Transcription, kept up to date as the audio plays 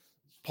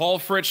Paul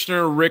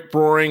Fritchner, Rick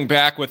Broering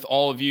back with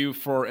all of you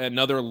for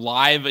another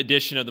live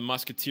edition of the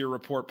Musketeer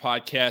Report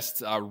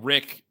podcast.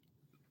 Rick,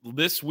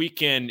 this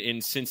weekend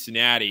in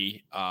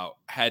Cincinnati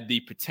had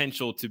the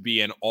potential to be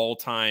an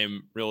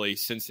all-time really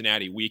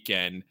Cincinnati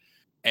weekend,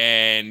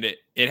 and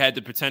it had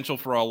the potential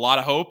for a lot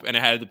of hope, and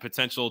it had the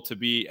potential to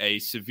be a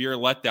severe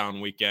letdown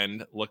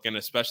weekend, looking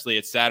especially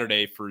at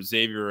Saturday for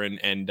Xavier and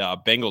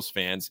Bengals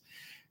fans.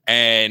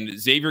 And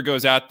Xavier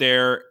goes out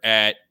there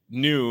at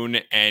noon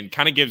and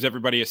kind of gives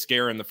everybody a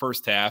scare in the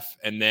first half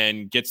and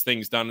then gets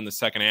things done in the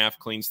second half,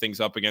 cleans things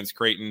up against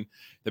Creighton.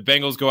 The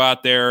Bengals go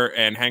out there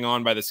and hang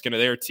on by the skin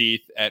of their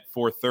teeth at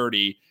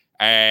 4:30.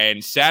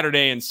 And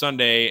Saturday and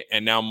Sunday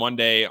and now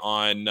Monday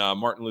on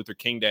Martin Luther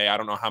King Day, I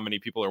don't know how many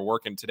people are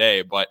working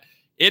today, but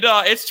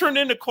it's turned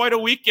into quite a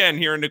weekend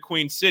here in the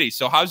Queen City.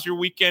 So how's your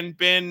weekend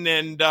been,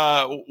 and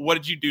what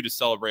did you do to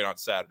celebrate on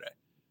Saturday?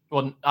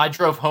 Well, I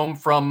drove home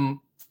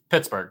from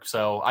Pittsburgh,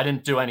 so I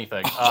didn't do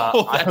anything.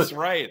 That's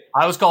right.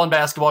 I was calling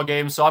basketball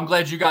games, so I'm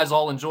glad you guys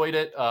all enjoyed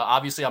it.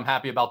 Obviously, I'm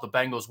happy about the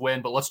Bengals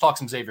win, but let's talk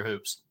some Xavier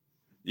hoops.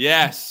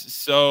 Yes.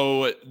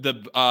 So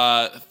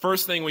the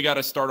first thing we got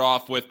to start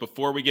off with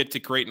before we get to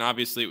Creighton,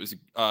 obviously it was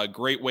a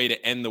great way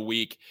to end the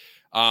week,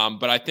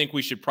 but I think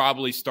we should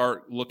probably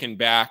start looking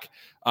back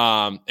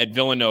at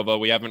Villanova.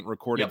 We haven't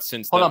recorded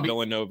since the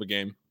Villanova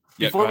game.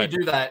 Before we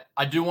do that,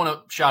 I do want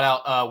to shout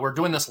out, we're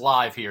doing this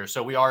live here.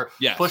 So we are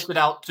pushed it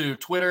out to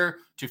Twitter,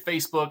 to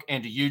Facebook,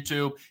 and to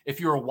YouTube. If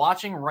you're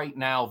watching right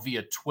now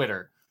via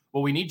Twitter,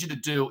 what we need you to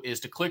do is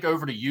to click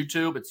over to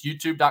YouTube. It's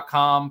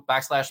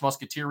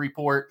youtube.com/Musketeer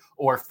Report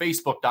or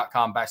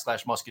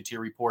facebook.com/Musketeer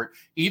Report.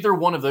 Either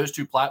one of those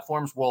two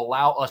platforms will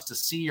allow us to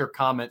see your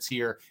comments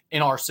here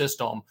in our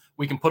system.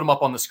 We can put them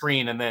up on the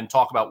screen and then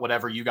talk about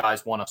whatever you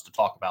guys want us to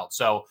talk about.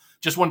 So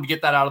just wanted to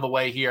get that out of the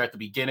way here at the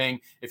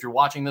beginning. If you're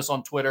watching this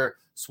on Twitter,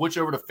 switch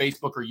over to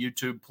Facebook or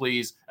YouTube,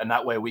 please. And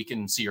that way we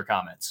can see your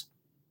comments.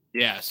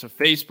 Yeah, so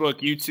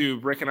Facebook,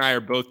 YouTube, Rick and I are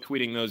both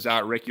tweeting those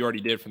out. Rick, you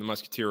already did for the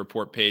Musketeer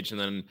Report page, and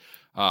then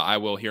I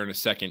will here in a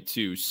second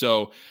too.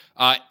 So,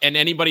 and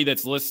anybody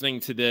that's listening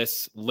to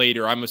this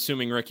later, I'm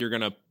assuming, Rick, you're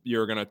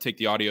gonna take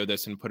the audio of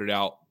this and put it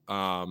out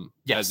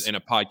as in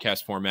a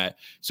podcast format.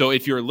 So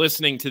if you're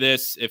listening to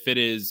this, if it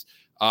is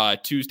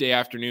Tuesday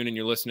afternoon and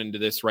you're listening to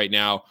this right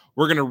now,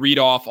 we're going to read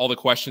off all the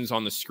questions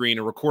on the screen.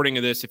 A recording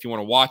of this, if you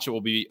want to watch it,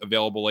 will be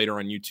available later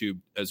on YouTube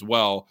as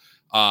well.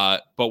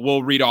 But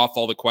we'll read off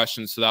all the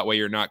questions so that way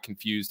you're not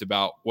confused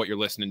about what you're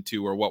listening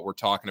to or what we're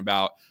talking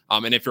about.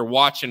 And if you're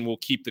watching, we'll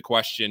keep the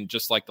question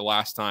just like the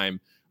last time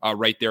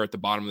right there at the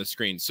bottom of the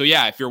screen. So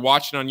yeah, if you're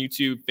watching on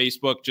YouTube,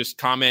 Facebook, just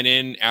comment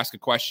in, ask a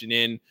question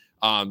in,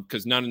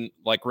 because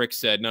like Rick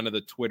said, none of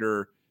the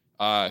Twitter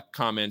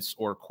comments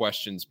or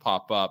questions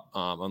pop up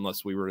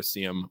unless we were to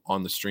see them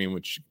on the stream,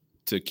 which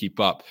to keep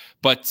up.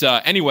 But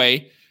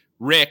anyway,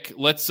 Rick,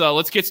 let's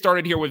get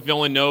started here with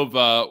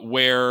Villanova,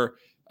 where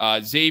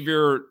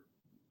Xavier,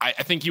 I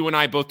think you and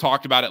I both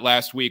talked about it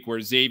last week, where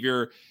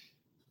Xavier,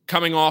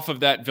 coming off of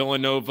that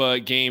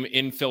Villanova game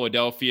in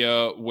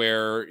Philadelphia,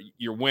 where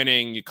you're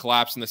winning, you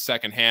collapse in the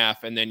second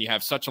half, and then you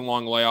have such a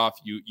long layoff,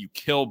 you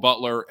kill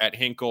Butler at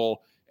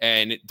Hinkle,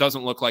 and it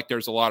doesn't look like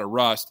there's a lot of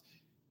rust.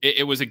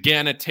 It was,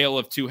 again, a tale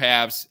of two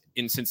halves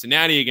in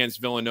Cincinnati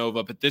against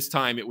Villanova, but this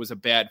time it was a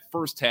bad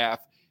first half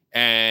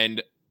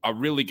and a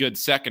really good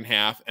second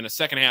half, and a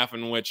second half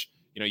in which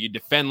you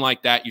defend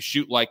like that, you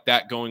shoot like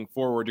that going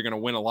forward, you're going to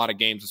win a lot of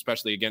games,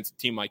 especially against a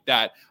team like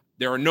that.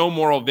 There are no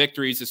moral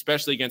victories,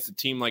 especially against a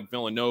team like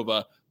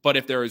Villanova. But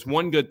if there is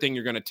one good thing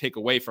you're going to take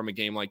away from a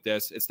game like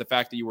this, it's the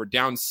fact that you were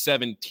down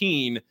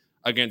 17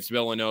 against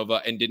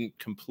Villanova and didn't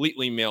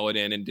completely mail it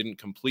in and didn't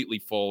completely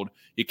fold.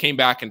 You came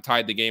back and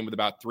tied the game with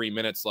about 3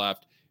 minutes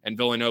left, and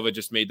Villanova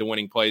just made the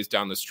winning plays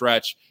down the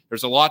stretch.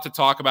 There's a lot to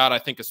talk about, I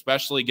think,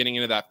 especially getting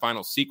into that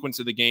final sequence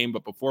of the game.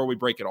 But before we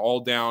break it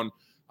all down,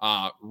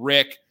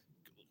 Rick,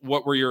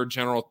 what were your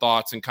general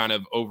thoughts and kind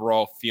of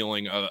overall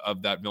feeling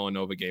of that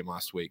Villanova game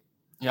last week?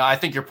 Yeah, I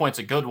think your point's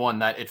a good one,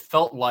 that it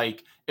felt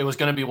like it was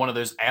going to be one of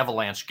those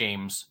avalanche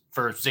games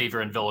for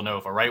Xavier and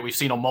Villanova, right? We've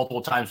seen them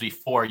multiple times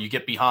before. You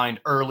get behind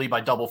early by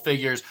double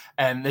figures,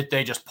 and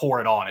they just pour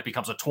it on. It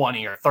becomes a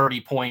 20 or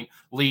 30-point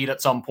lead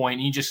at some point,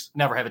 and you just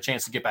never have a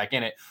chance to get back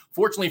in it.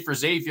 Fortunately for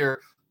Xavier,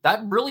 that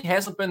really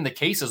hasn't been the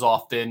case as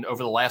often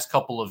over the last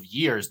couple of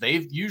years.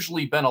 They've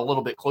usually been a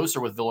little bit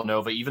closer with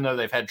Villanova, even though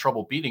they've had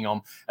trouble beating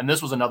them. And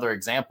this was another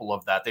example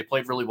of that. They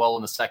played really well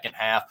in the second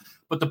half.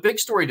 But the big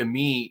story to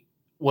me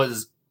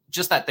was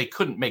just that they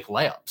couldn't make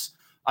layups.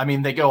 I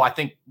mean, they go, I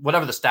think,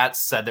 whatever the stats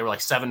said, they were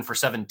like 7 for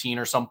 17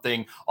 or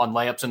something on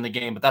layups in the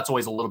game. But that's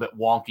always a little bit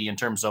wonky in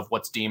terms of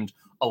what's deemed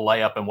a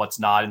layup and what's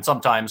not. And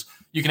sometimes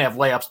you can have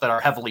layups that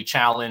are heavily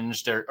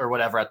challenged or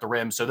whatever at the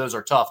rim. So those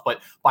are tough.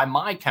 But by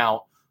my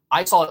count,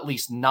 I saw at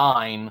least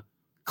 9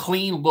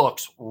 clean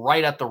looks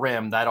right at the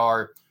rim that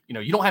are,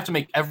 you don't have to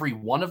make every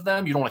one of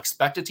them. You don't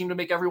expect a team to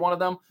make every one of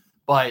them,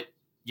 but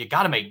you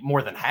got to make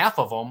more than half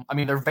of them. I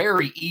mean, they're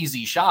very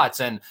easy shots,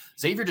 and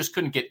Xavier just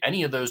couldn't get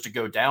any of those to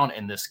go down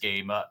in this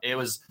game. It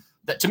was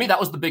to me, that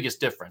was the biggest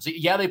difference.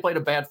 Yeah, they played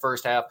a bad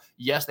first half.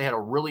 Yes, they had a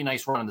really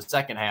nice run in the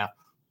second half.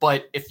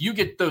 But if you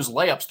get those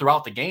layups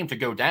throughout the game to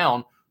go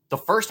down, the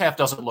first half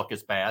doesn't look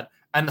as bad.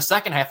 And the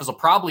second half is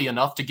probably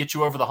enough to get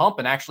you over the hump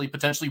and actually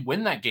potentially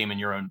win that game in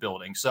your own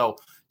building. So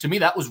to me,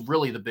 that was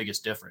really the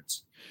biggest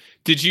difference.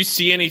 Did you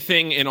see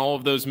anything in all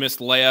of those missed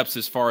layups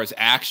as far as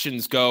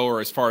actions go, or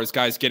as far as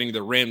guys getting to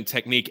the rim,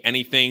 technique,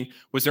 anything?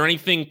 Was there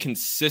anything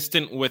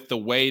consistent with the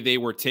way they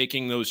were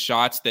taking those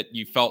shots that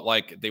you felt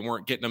like they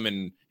weren't getting them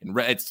in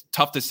it's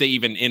tough to say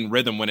even in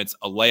rhythm when it's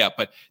a layup,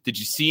 but did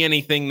you see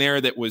anything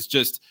there that was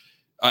just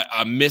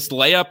a missed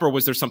layup, or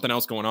was there something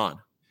else going on?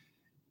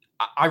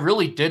 I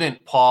really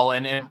didn't, Paul.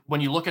 And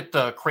when you look at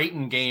the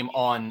Creighton game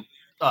on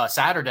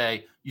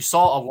Saturday, you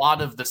saw a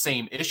lot of the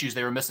same issues.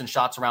 They were missing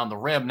shots around the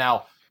rim.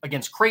 Now,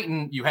 against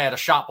Creighton, you had a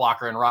shot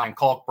blocker in Ryan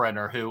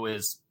Kalkbrenner who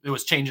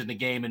was changing the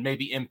game and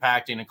maybe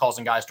impacting and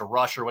causing guys to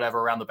rush or whatever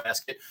around the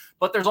basket.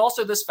 But there's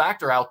also this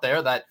factor out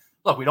there that,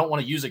 look, we don't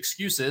want to use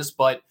excuses,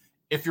 but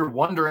if you're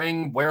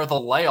wondering where the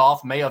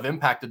layoff may have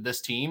impacted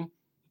this team,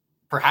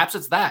 perhaps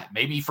it's that.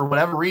 Maybe for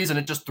whatever reason,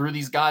 it just threw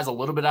these guys a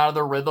little bit out of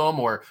their rhythm,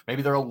 or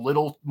maybe they're a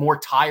little more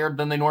tired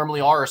than they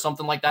normally are or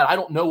something like that. I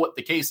don't know what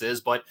the case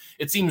is, but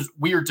it seems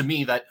weird to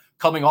me that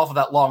coming off of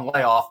that long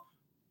layoff,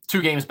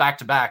 2 games back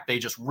to back, they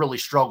just really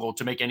struggled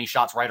to make any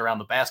shots right around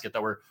the basket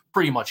that were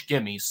pretty much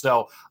gimmies.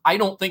 So I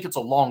don't think it's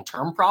a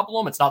long-term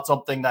problem. It's not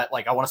something that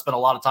like I want to spend a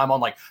lot of time on,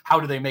 like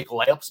how do they make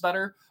layups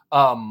better?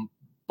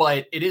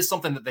 But it is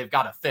something that they've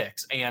got to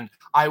fix. And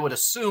I would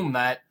assume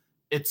that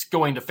it's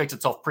going to fix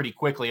itself pretty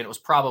quickly. And it was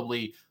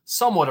probably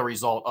somewhat a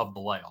result of the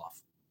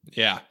layoff.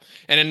 Yeah.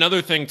 And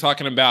another thing,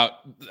 talking about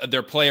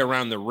their play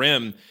around the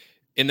rim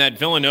in that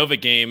Villanova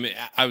game,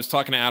 I was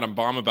talking to Adam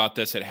Baum about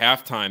this at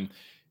halftime.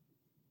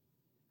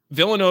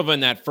 Villanova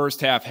in that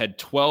first half had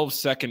 12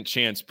 second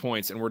chance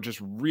points and were just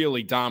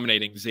really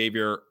dominating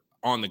Xavier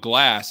on the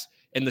glass.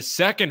 In the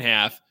second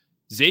half,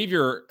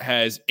 Xavier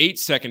has 8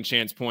 second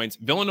chance points.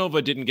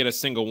 Villanova didn't get a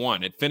single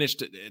one. It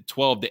finished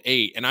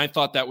 12-8. And I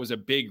thought that was a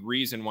big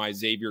reason why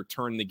Xavier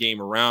turned the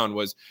game around,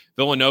 was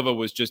Villanova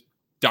was just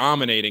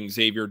dominating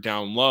Xavier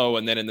down low.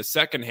 And then in the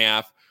second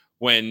half,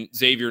 when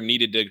Xavier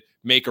needed to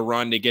make a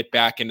run to get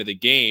back into the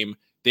game,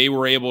 they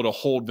were able to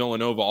hold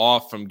Villanova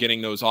off from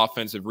getting those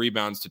offensive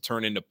rebounds to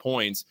turn into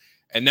points.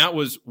 And that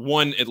was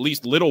one, at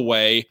least little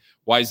way,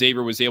 why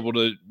Xavier was able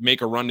to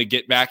make a run to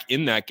get back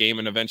in that game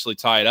and eventually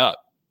tie it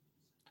up.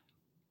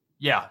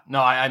 Yeah, no,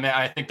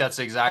 I think that's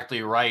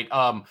exactly right.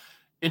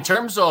 In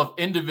terms of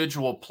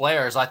individual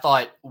players, I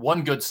thought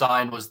one good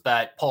sign was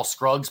that Paul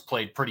Scruggs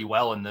played pretty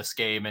well in this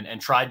game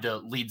and tried to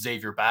lead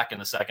Xavier back in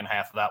the second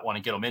half of that one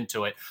and get them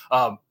into it.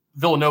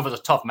 Villanova's a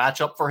tough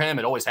matchup for him.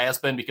 It always has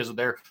been because of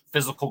their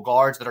physical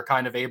guards that are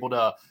kind of able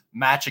to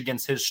match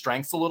against his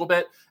strengths a little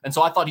bit. And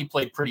so I thought he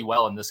played pretty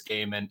well in this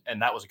game, and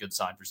that was a good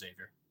sign for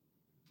Xavier.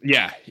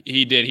 Yeah,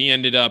 he did. He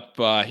ended up,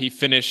 he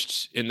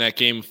finished in that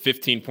game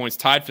 15 points,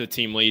 tied for the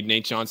team lead.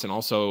 Nate Johnson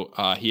also,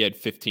 he had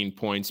 15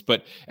 points.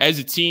 But as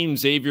a team,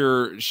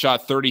 Xavier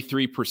shot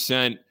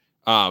 33%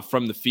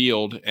 from the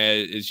field.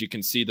 As you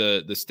can see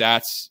the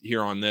stats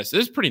here on this.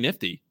 This is pretty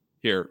nifty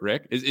here,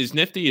 Rick. Is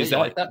nifty? Is that,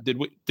 like that?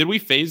 Did we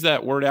phase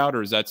that word out,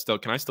 or is that still,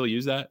 can I still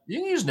use that? You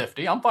can use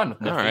nifty. I'm fine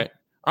with nifty.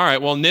 All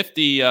right. Well,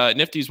 nifty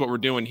is what we're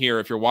doing here.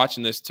 If you're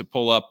watching this to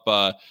pull up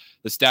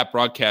the stat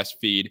broadcast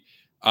feed,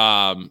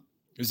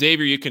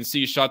 Xavier, you can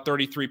see, shot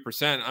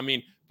 33%. I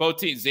mean, both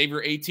teams,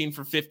 Xavier 18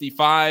 for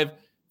 55,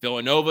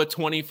 Villanova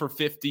 20 for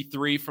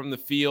 53 from the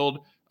field.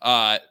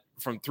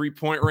 From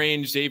 3-point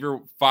range, Xavier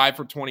 5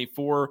 for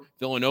 24,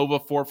 Villanova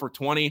 4 for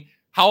 20.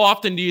 How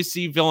often do you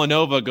see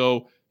Villanova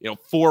go,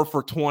 4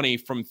 for 20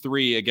 from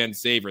 3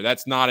 against Xavier?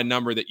 That's not a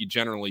number that you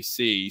generally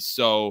see.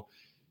 So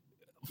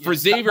for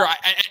Xavier,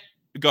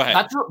 go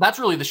ahead. That's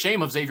really the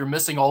shame of Xavier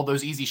missing all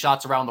those easy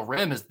shots around the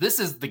rim. Is this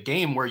is the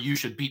game where you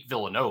should beat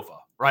Villanova.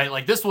 Right?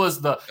 Like this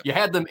was you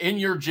had them in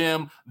your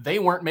gym. They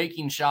weren't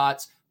making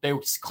shots. They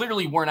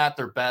clearly weren't at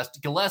their best.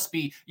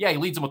 Gillespie, yeah, he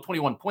leads them with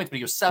 21 points, but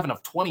he was 7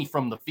 of 20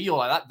 from the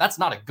field. That's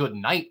not a good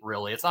night,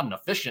 really. It's not an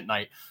efficient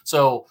night.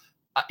 So,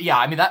 yeah,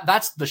 I mean,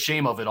 that's the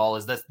shame of it all,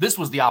 is that this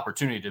was the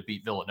opportunity to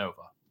beat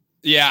Villanova.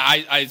 Yeah,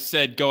 I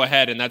said go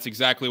ahead, and that's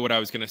exactly what I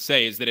was going to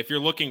say, is that if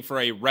you're looking for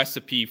a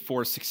recipe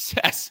for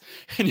success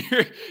and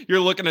you're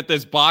looking at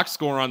this box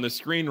score on the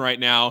screen right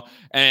now,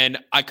 and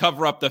I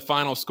cover up the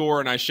final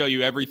score and I show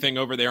you everything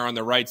over there on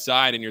the right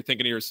side, and you're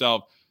thinking to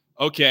yourself,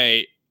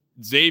 okay,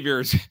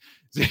 Xavier's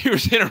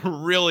in a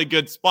really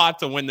good spot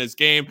to win this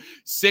game.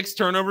 6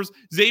 turnovers.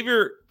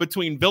 Xavier,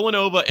 between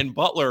Villanova and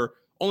Butler,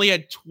 only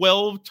had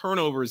 12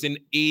 turnovers in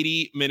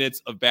 80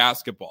 minutes of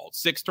basketball,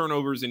 6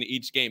 turnovers in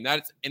each game.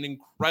 That's an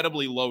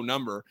incredibly low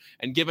number.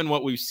 And given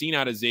what we've seen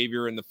out of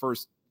Xavier in the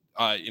first,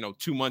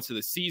 2 months of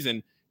the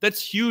season,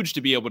 that's huge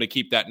to be able to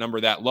keep that number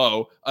that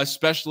low,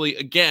 especially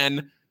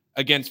again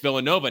against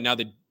Villanova. Now,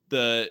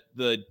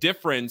 the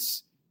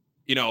difference,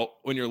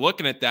 when you're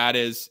looking at that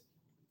is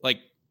like,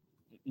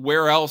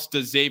 where else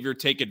does Xavier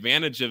take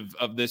advantage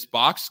of this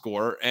box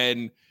score?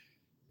 And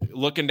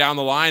looking down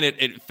the line,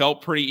 it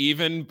felt pretty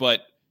even,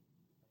 but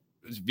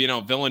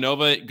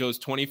Villanova goes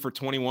 20 for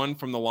 21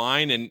 from the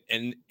line.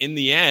 And in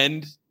the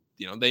end,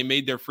 they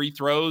made their free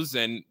throws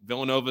and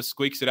Villanova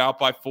squeaks it out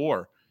by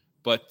 4.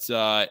 But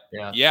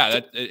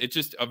it's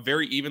just a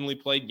very evenly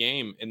played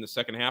game in the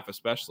second half,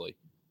 especially.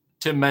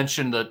 Tim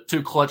mentioned the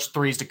 2 clutch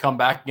threes to come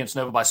back against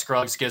Nova by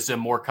Scruggs gives him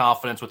more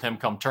confidence with him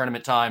come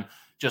tournament time.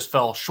 Just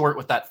fell short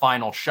with that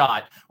final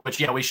shot,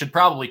 which, we should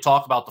probably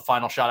talk about the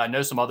final shot. I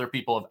know some other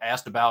people have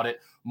asked about it.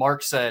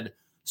 Mark said,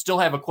 still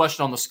have a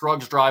question on the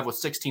Scruggs drive with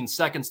 16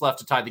 seconds left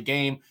to tie the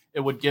game. It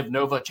would give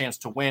Nova a chance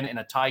to win in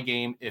a tie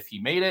game if he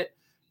made it.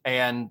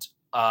 And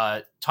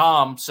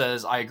Tom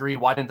says, I agree.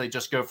 Why didn't they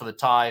just go for the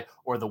tie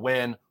or the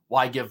win?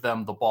 Why give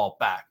them the ball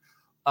back?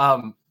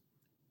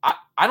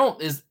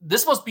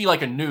 This must be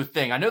like a new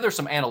thing. I know there's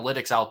some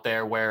analytics out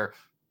there where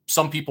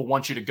some people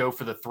want you to go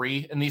for the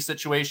 3 in these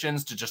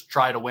situations to just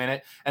try to win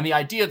it. And the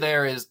idea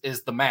there is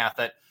the math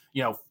that,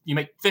 you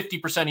make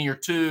 50% of your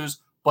 2s,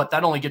 but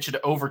that only gets you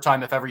to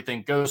overtime if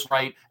everything goes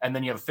right. And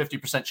then you have a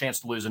 50% chance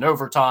to lose in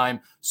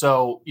overtime.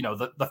 So,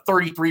 the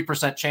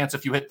 33% chance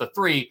if you hit the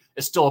 3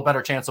 is still a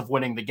better chance of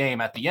winning the game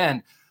at the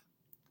end.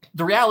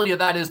 The reality of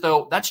that is,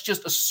 though, that's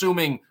just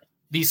assuming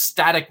these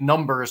static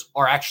numbers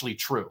are actually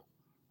true,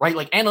 right?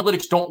 Like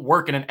analytics don't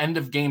work in an end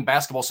of game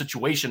basketball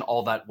situation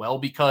all that well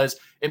because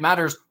it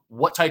matters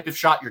what type of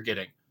shot you're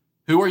getting.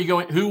 Who are you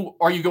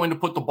going to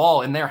put the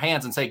ball in their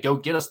hands and say, go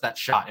get us that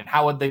shot? And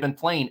how have they been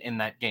playing in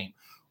that game?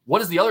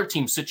 What is the other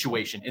team's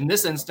situation? In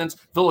this instance,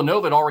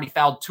 Villanova had already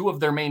fouled 2 of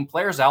their main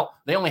players out.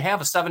 They only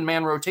have a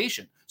 7-man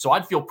rotation. So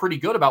I'd feel pretty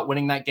good about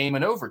winning that game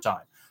in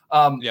overtime.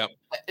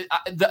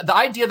 The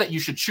idea that you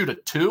should shoot a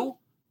 2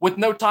 with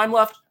no time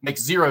left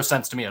makes 0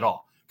 sense to me at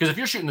all. Because if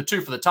you're shooting the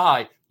 2 for the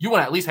tie, you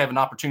want to at least have an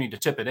opportunity to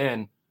tip it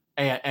in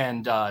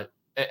and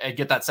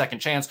get that second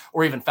chance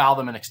or even foul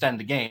them and extend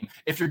the game.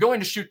 If you're going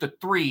to shoot the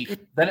 3,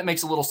 then it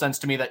makes a little sense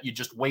to me that you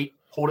just wait,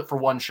 hold it for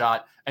 1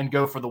 shot, and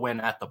go for the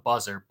win at the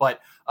buzzer. But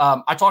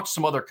I talked to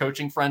some other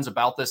coaching friends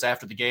about this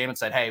after the game and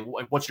said, hey,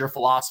 what's your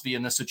philosophy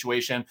in this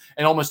situation?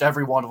 And almost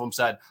every one of them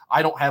said,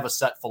 I don't have a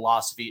set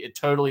philosophy. It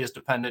totally is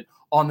dependent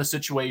on the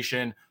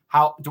situation.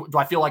 How do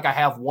I feel like I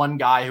have one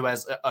guy who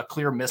has a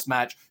clear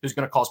mismatch who's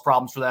going to cause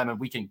problems for them and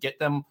we can get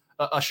them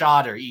a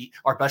shot, or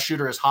our best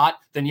shooter is hot,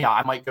 then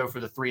I might go for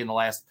the 3 in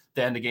the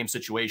end of game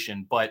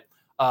situation. But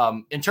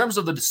in terms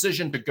of the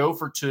decision to go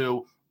for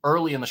 2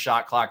 early in the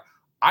shot clock,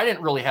 I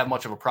didn't really have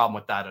much of a problem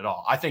with that at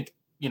all. I think,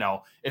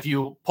 if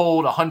you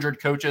polled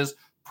 100 coaches,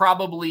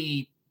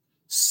 probably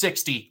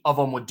 60 of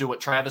them would do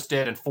what Travis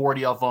did and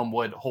 40 of them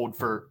would hold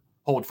for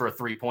a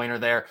 3-pointer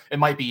there. It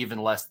might be even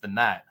less than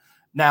that.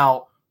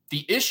 Now,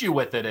 the issue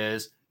with it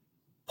is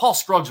Paul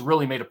Scruggs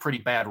really made a pretty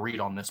bad read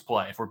on this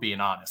play, if we're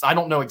being honest. I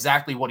don't know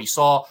exactly what he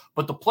saw,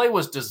 but the play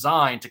was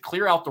designed to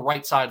clear out the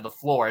right side of the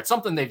floor. It's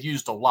something they've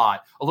used a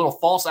lot. A little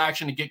false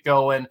action to get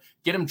going,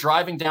 get him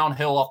driving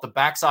downhill off the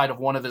backside of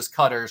one of his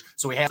cutters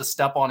so he has to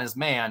step on his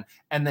man.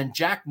 And then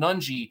Jack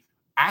Nunge,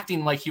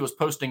 acting like he was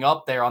posting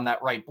up there on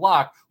that right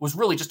block, was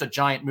really just a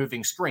giant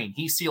moving screen.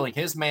 He's sealing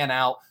his man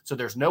out, so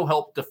there's no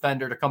help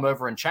defender to come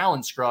over and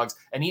challenge Scruggs,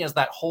 and he has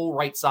that whole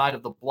right side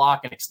of the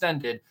block and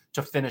extended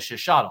to finish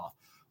his shot off.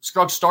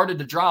 Scruggs started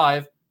to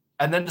drive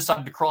and then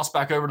decided to cross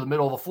back over to the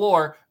middle of the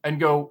floor and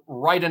go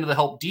right into the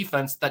help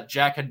defense that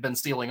Jack had been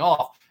sealing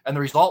off. And the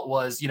result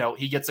was,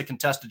 he gets a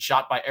contested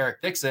shot by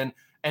Eric Dixon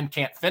and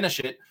can't finish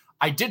it.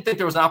 I did think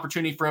there was an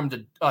opportunity for him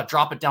to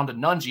drop it down to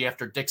Nunge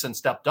after Dixon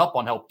stepped up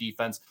on help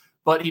defense,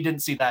 but he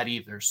didn't see that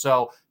either.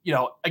 So,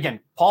 again,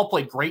 Paul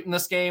played great in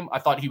this game. I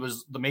thought he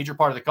was the major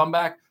part of the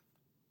comeback.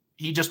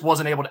 He just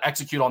wasn't able to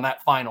execute on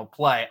that final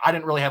play. I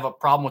didn't really have a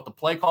problem with the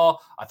play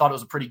call. I thought it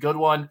was a pretty good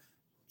one.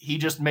 He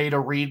just made a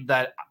read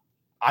that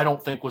I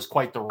don't think was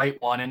quite the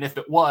right one. And if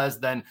it was,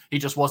 then he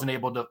just wasn't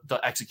able to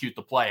execute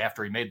the play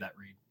after he made that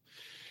read.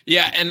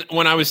 Yeah, and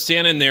when I was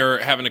standing there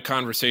having a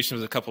conversation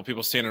with a couple of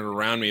people standing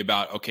around me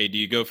about, okay, do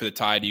you go for the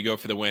tie? Do you go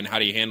for the win? How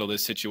do you handle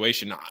this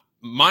situation?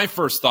 My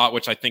first thought,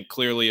 which I think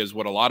clearly is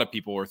what a lot of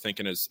people were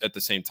thinking is at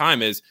the same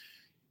time, is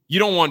you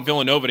don't want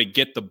Villanova to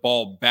get the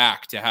ball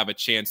back to have a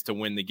chance to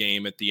win the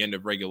game at the end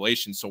of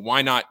regulation. So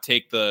why not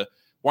take the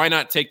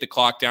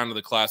clock down to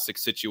the classic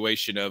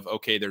situation of,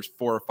 okay, there's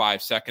 4 or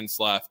 5 seconds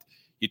left.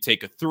 You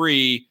take a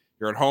 3,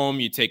 you're at home,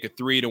 you take a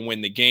 3 to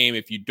win the game.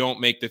 If you don't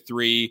make the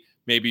 3,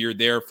 maybe you're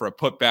there for a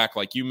putback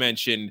like you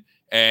mentioned,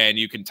 and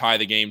you can tie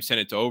the game, send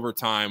it to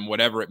overtime,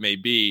 whatever it may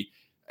be.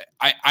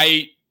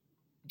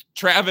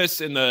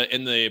 Travis in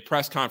the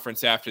press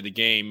conference after the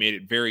game made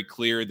it very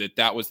clear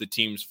that was the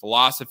team's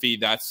philosophy.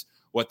 That's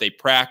what they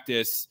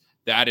practice.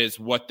 That is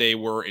what they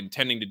were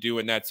intending to do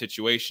in that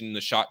situation.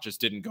 The shot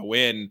just didn't go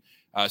in.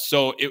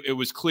 So it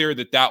was clear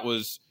that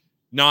was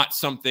not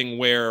something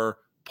where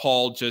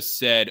Paul just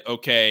said,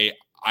 okay,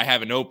 I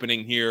have an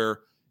opening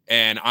here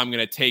and I'm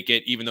going to take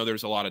it even though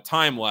there's a lot of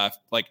time left.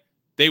 Like,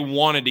 they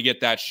wanted to get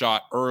that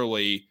shot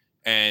early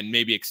and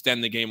maybe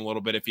extend the game a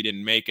little bit if he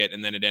didn't make it,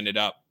 and then it ended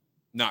up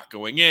not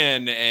going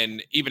in.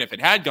 And even if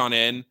it had gone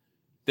in,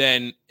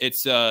 then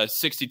it's a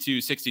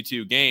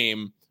 62-62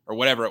 game or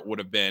whatever it would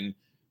have been.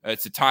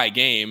 It's a tie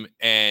game,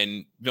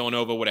 and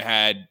Villanova would have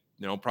had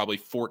probably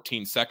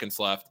 14 seconds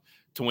left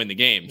to win the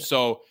game.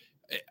 So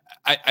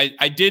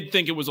I did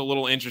think it was a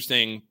little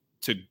interesting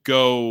to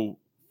go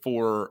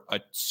for a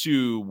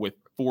 2 with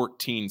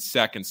 14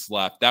 seconds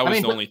left. That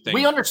was the only thing.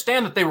 We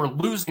understand that they were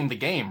losing the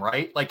game,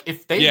 right? Like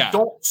if they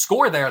don't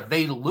score there,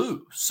 they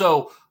lose.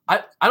 So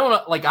I don't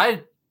know. Like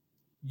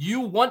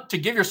you want to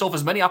give yourself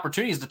as many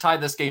opportunities to tie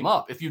this game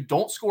up. If you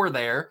don't score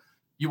there,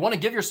 you want to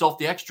give yourself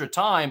the extra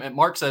time. And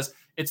Mark says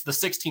it's the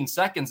 16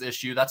 seconds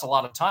issue. That's a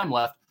lot of time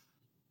left.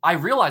 I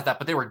realized that,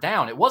 but they were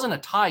down. It wasn't a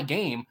tie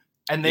game.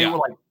 And they were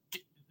like,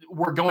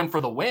 we're going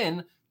for the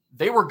win.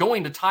 They were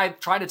going to try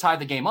to tie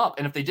the game up.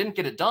 And if they didn't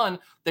get it done,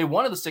 they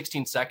wanted the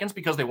 16 seconds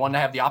because they wanted to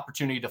have the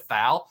opportunity to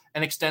foul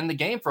and extend the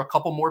game for a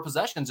couple more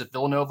possessions if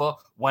Villanova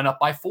went up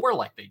by 4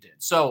 like they did.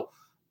 So,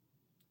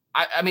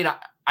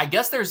 I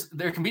guess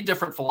there can be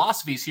different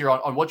philosophies here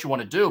on what you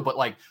want to do, but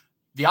like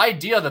the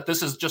idea that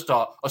this is just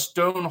a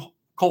stone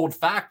cold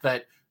fact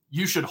that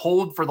you should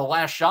hold for the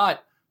last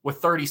shot with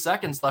 30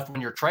 seconds left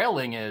when you're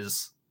trailing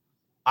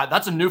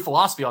that's a new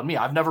philosophy on me.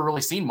 I've never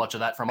really seen much of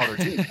that from other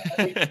teams.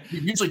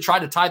 You usually try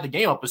to tie the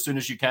game up as soon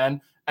as you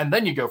can, and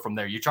then you go from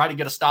there. You try to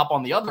get a stop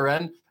on the other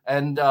end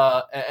and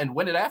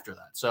win it after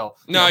that. So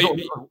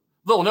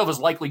Villanova's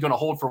likely going to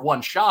hold for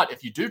one shot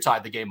if you do tie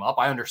the game up.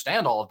 I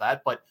understand all of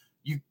that, but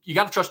you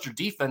got to trust your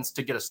defense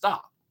to get a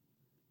stop.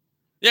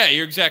 Yeah,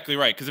 you're exactly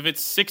right. Because if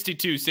it's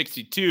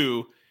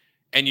 62-62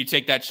 and you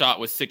take that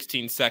shot with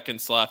 16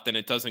 seconds left and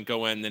it doesn't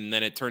go in, and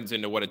then it turns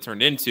into what it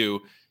turned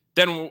into,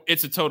 then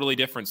it's a totally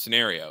different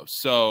scenario.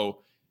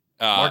 So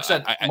Mark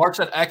said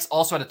X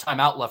also had a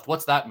timeout left.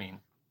 What's that mean?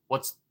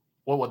 What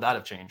would that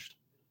have changed?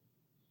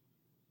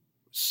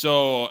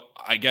 So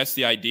I guess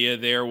the idea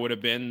there would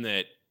have been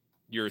that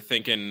you're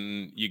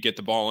thinking you get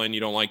the ball in,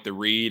 you don't like the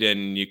read,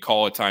 and you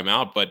call a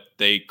timeout, but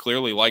they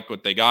clearly liked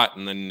what they got,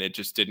 and then it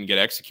just didn't get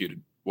executed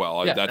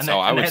well. Yeah, that's how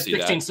I would see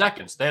that. 16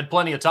 seconds. They had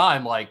plenty of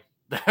time. Like,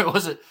 there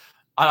wasn't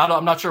 –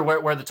 I'm not sure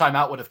where the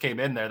timeout would have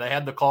came in there. They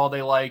had the call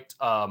they liked.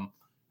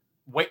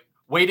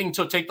 Waiting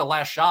to take the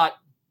last shot,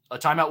 a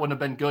timeout wouldn't have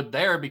been good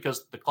there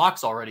because the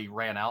clock's already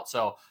ran out.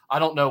 So I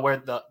don't know where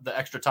the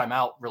extra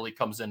timeout really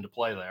comes into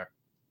play there.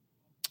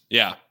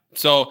 Yeah.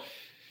 So –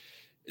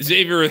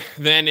 Xavier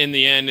then in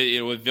the end,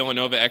 with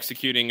Villanova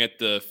executing at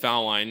the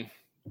foul line,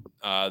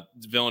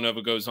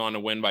 Villanova goes on to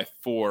win by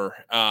 4.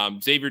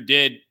 Xavier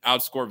did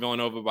outscore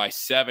Villanova by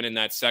 7 in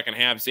that second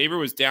half. Xavier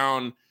was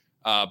down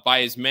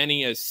by as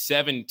many as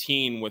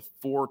 17 with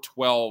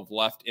 4:12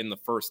 left in the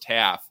first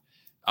half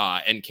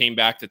and came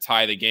back to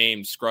tie the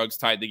game. Scruggs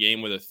tied the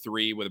game with a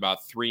 3 with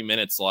about 3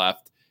 minutes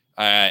left.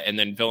 And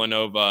then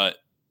Villanova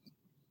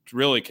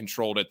really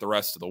controlled it the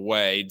rest of the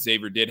way.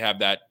 Xavier did have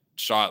that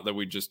shot that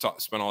we just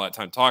spent all that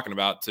time talking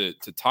about to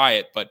tie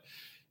it, but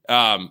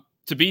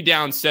to be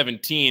down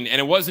 17, and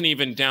it wasn't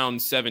even down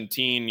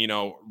 17,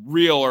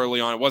 real early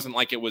on. It wasn't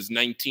like it was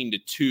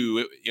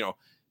 19-2.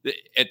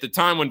 At the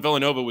time when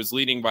Villanova was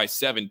leading by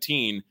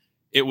 17,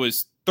 it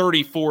was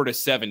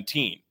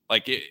 34-17.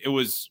 Like it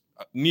was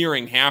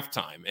nearing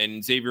halftime,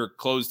 and Xavier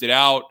closed it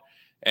out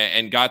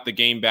and got the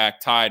game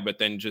back tied, but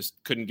then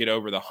just couldn't get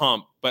over the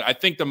hump. But I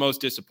think the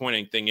most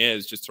disappointing thing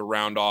is, just to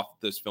round off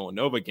this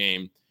Villanova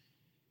game,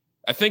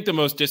 I think the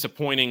most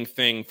disappointing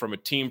thing from a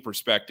team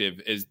perspective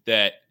is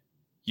that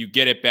you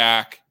get it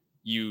back,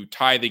 you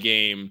tie the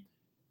game,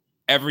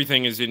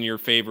 everything is in your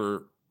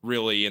favor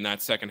really in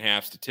that second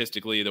half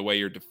statistically, the way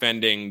you're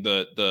defending,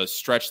 the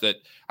stretch that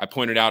I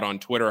pointed out on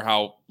Twitter,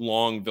 how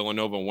long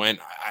Villanova went.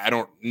 I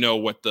don't know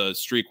what the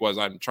streak was.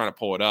 I'm trying to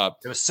pull it up.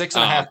 It was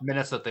 6.5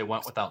 minutes that they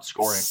went without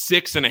scoring.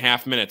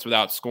 6.5 minutes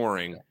without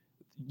scoring.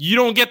 You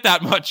don't get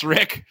that much,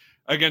 Rick,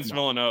 against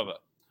Villanova.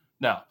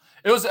 No.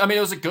 It was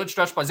a good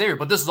stretch by Xavier,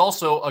 but this is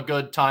also a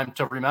good time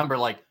to remember,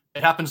 like,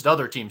 it happens to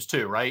other teams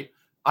too, right?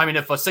 I mean,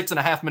 if a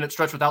 6.5 minute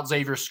stretch without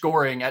Xavier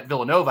scoring at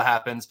Villanova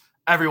happens,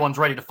 everyone's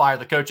ready to fire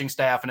the coaching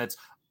staff, and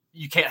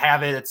you can't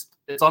have it.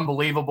 It's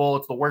unbelievable.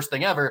 It's the worst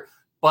thing ever,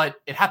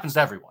 but it happens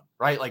to everyone,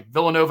 right? Like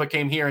Villanova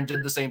came here and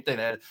did the same thing.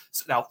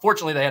 Now,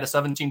 fortunately, they had a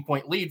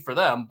 17-point lead for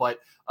them, but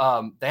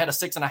they had a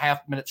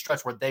 6.5 minute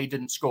stretch where they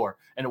didn't score.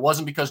 And it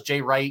wasn't because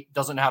Jay Wright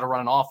doesn't know how to run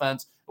an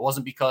offense. It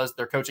wasn't because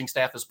their coaching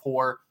staff is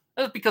poor.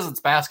 It's because it's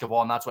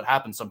basketball, and that's what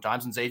happens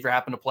sometimes. And Xavier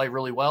happened to play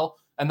really well,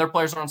 and their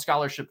players are on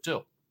scholarship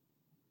too.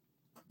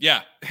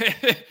 Yeah,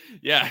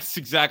 yeah, that's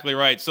exactly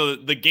right. So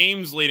the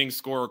game's leading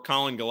scorer,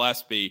 Colin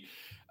Gillespie,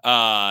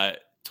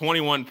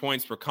 21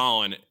 points for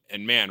Colin.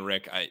 And man,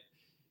 Rick,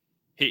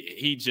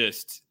 he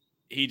just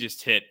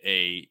hit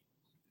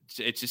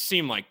it just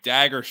seemed like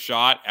dagger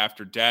shot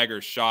after dagger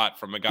shot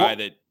from a guy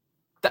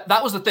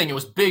that was the thing. It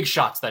was big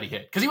shots that he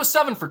hit because he was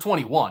 7 for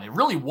 21. It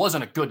really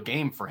wasn't a good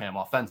game for him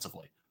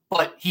offensively.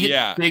 But he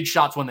hit big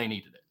shots when they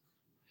needed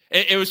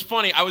it. It was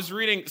funny. I was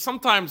reading.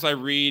 Sometimes I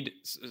read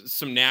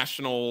some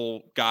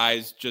national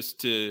guys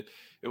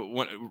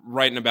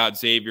writing about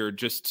Xavier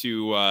just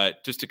to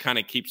kind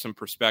of keep some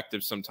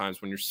perspective.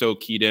 Sometimes when you're so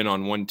keyed in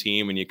on one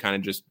team and you kind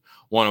of just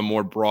want a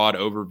more broad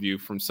overview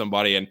from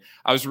somebody. And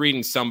I was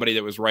reading somebody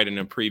that was writing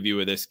a preview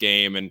of this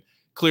game and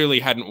clearly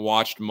hadn't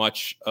watched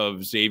much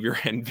of Xavier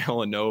and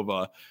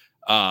Villanova.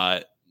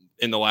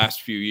 in the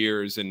last few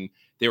years. And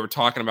they were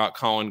talking about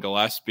Colin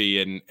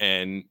Gillespie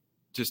and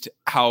just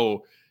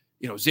how,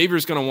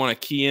 Xavier's going to want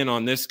to key in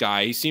on this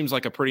guy. He seems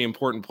like a pretty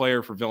important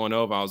player for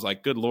Villanova. I was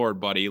like, good Lord,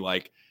 buddy.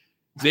 Like,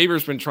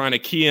 Xavier's been trying to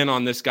key in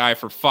on this guy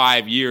for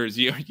 5 years.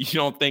 You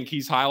don't think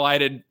he's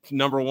highlighted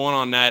number one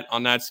on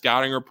that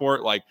scouting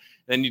report? Like,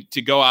 then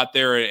to go out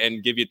there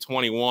and give you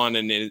 21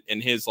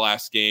 in his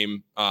last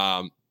game.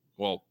 I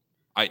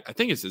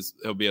think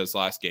it'll be his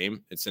last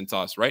game at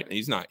Cintas, right?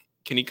 He's not.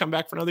 Can he come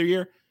back for another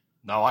year?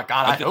 No,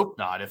 I hope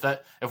not. If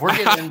we're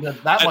getting into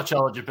that much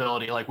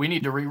eligibility, like we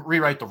need to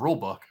rewrite the rule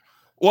book.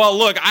 Well,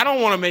 look, I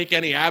don't want to make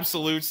any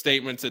absolute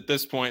statements at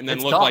this point and then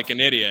look like an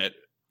idiot.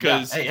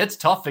 Because hey, it's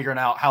tough figuring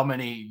out how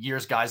many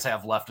years guys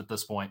have left at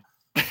this point.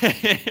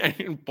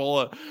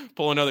 pull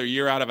another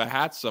year out of a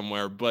hat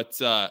somewhere, but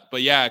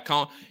yeah,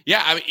 Colin,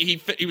 yeah. I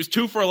mean, he was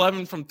 2 for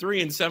 11 from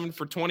 3 and 7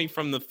 for 20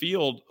 from the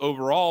field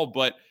overall,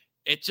 but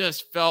it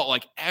just felt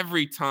like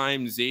every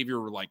time Xavier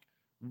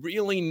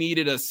really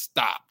needed a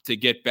stop to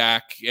get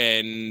back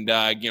and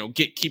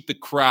keep the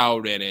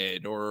crowd in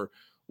it or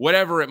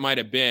whatever it might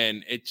have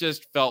been, it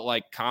just felt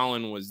like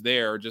Colin was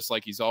there, just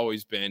like he's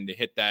always been, to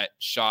hit that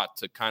shot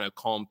to kind of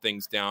calm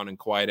things down and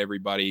quiet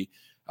everybody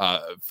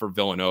for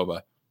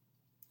Villanova.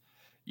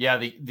 Yeah,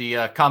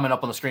 the comment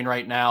up on the screen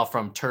right now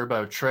from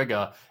Turbo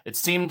Trigga, it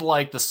seemed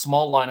like the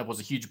small lineup was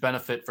a huge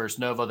benefit versus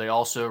Nova. They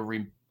also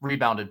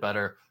rebounded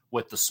better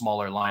with the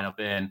smaller lineup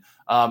in.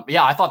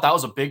 I thought that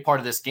was a big part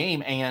of this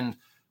game, and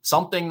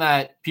something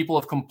that people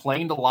have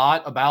complained a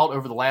lot about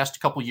over the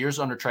last couple years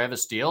under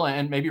Travis Steele,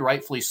 and maybe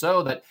rightfully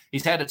so, that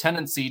he's had a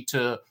tendency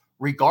to,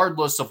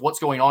 regardless of what's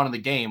going on in the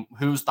game,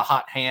 who's the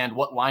hot hand,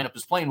 what lineup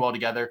is playing well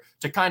together,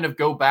 to kind of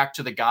go back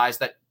to the guys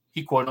that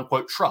he quote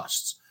unquote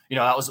trusts.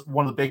 That was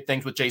one of the big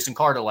things with Jason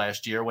Carter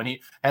last year when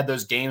he had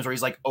those games where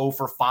he's like 0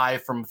 for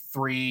 5 from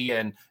 3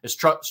 and is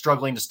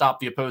struggling to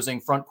stop the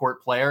opposing front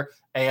court player.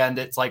 And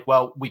it's like,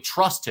 well, we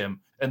trust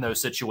him in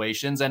those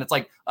situations. And it's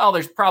like, oh,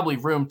 there's probably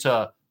room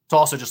to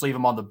also just leave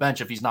him on the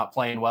bench if he's not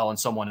playing well and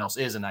someone else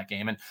is in that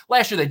game. And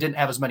last year they didn't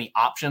have as many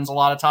options a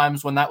lot of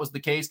times when that was the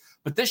case,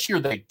 but this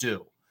year they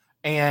do.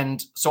 And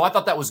so I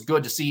thought that was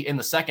good to see in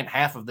the second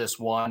half of this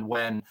one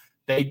when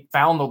they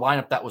found the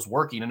lineup that was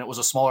working and it was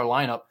a smaller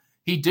lineup.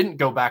 He didn't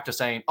go back to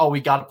saying, oh,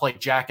 we got to play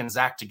Jack and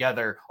Zach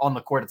together on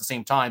the court at the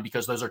same time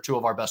because those are two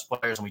of our best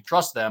players and we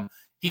trust them.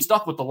 He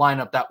stuck with the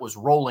lineup that was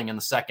rolling in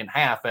the second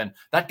half, and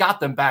that got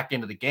them back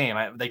into the game.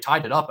 They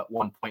tied it up at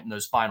one point in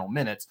those final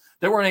minutes.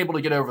 They weren't able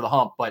to get over the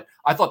hump, but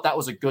I thought that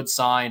was a good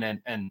sign.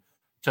 And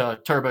to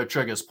Turbo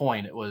Trigga's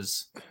point, it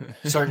was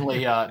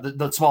certainly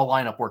the small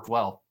lineup worked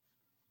well.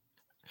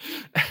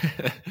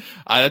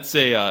 That's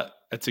a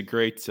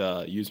great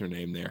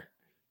username there,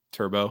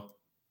 Turbo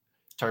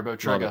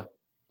Trigga.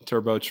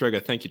 Turbo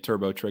Trigga. Thank you,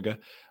 Turbo Trigga.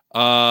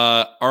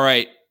 All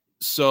right.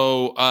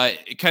 So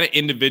kind of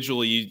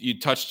individually, you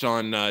touched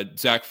on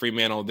Zach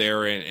Freemantle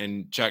there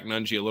and Jack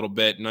Nunge a little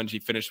bit.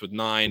 Nunge finished with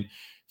 9.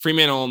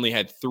 Freemantle only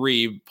had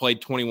 3,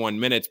 played 21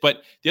 minutes.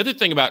 But the other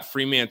thing about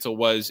Freemantle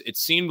was it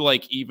seemed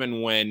like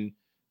even when,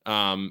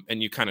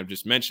 and you kind of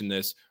just mentioned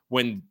this,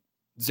 when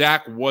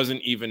Zach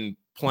wasn't even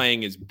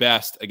playing his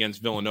best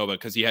against Villanova,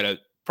 because he had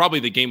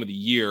probably the game of the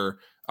year,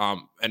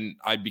 and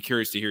I'd be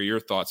curious to hear your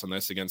thoughts on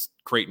this against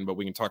Creighton, but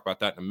we can talk about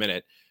that in a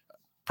minute.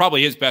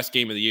 Probably his best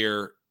game of the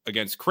year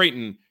against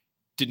Creighton,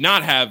 did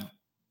not have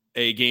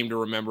a game to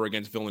remember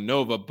against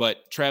Villanova,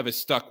 but Travis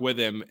stuck with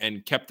him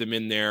and kept him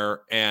in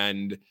there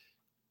and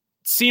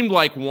seemed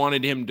like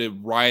wanted him to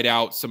ride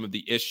out some of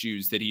the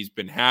issues that he's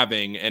been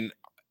having. And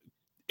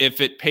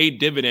if it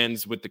paid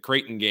dividends with the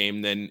Creighton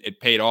game, then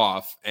it paid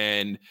off.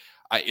 And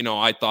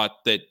I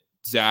thought that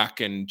Zach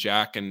and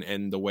Jack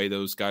and the way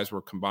those guys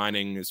were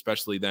combining,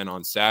 especially then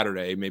on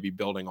Saturday, maybe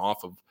building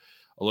off of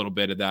a little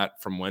bit of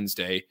that from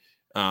Wednesday,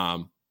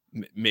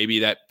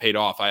 maybe that paid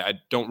off. I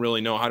don't really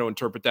know how to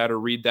interpret that or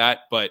read that,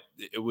 but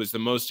it was the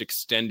most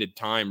extended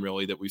time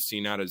really that we've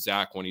seen out of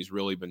Zach when he's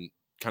really been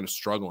kind of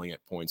struggling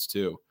at points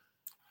too.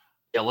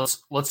 Yeah,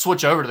 let's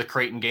switch over to the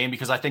Creighton game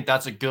because I think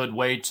that's a good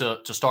way to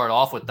start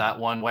off with that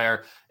one,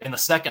 where in the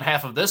second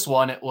half of this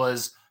one, it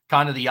was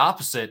kind of the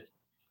opposite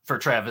for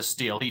Travis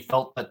Steele. He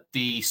felt that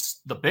the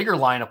bigger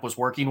lineup was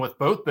working with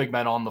both big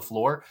men on the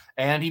floor,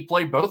 and he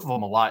played both of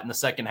them a lot in the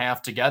second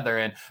half together.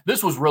 And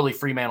this was really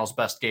Fremantle's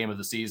best game of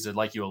the season,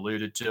 like you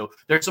alluded to.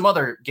 There's some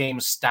other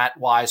games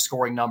stat-wise,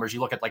 scoring numbers. You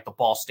look at like the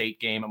Ball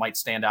State game, it might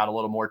stand out a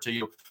little more to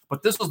you.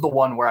 But this was the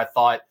one where I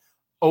thought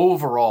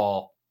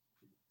overall,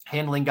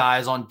 handling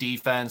guys on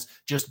defense,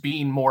 just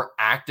being more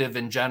active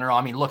in general.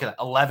 I mean, look at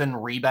that, 11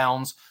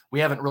 rebounds. We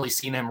haven't really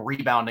seen him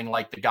rebounding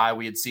like the guy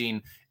we had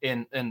seen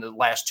in the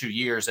last 2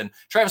 years. And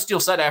Travis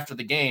Steele said after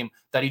the game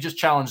that he just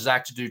challenged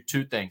Zach to do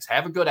 2 things: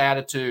 have a good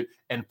attitude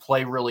and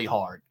play really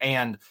hard.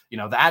 And,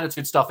 the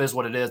attitude stuff is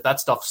what it is. That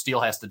stuff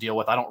Steele has to deal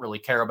with. I don't really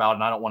care about it,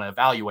 and I don't want to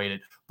evaluate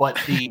it. But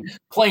the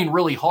playing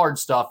really hard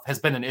stuff has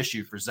been an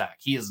issue for Zach.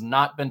 He has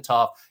not been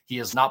tough. He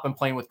has not been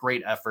playing with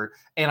great effort.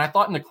 And I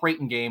thought in the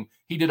Creighton game,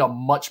 he did a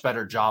much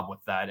better job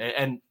with that.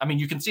 And I mean,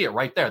 you can see it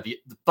right there. The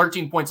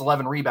 13 points,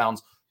 11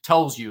 rebounds,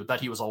 tells you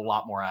that he was a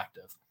lot more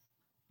active.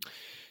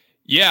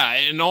 Yeah,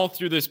 and all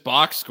through this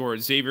box score,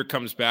 Xavier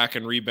comes back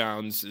and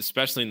rebounds,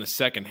 especially in the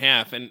second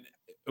half. And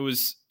it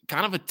was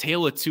kind of a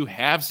tale of two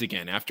halves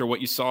again after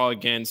what you saw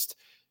against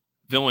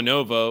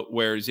Villanova,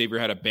 where Xavier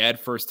had a bad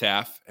first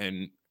half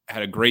and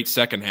had a great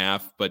second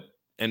half, but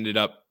ended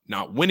up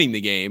not winning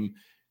the game.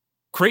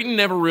 Creighton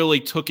never really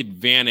took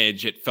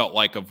advantage, it felt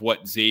like, of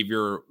what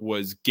Xavier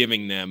was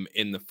giving them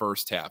in the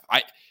first half.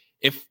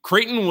 If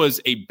Creighton was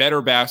a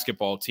better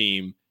basketball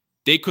team,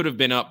 they could have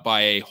been up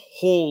by a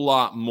whole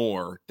lot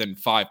more than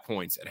 5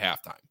 points at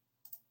halftime,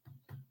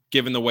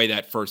 given the way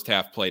that first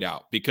half played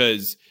out,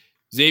 because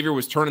Xavier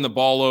was turning the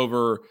ball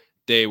over.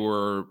 They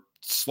were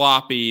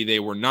sloppy. They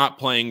were not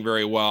playing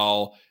very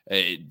well.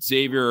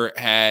 Xavier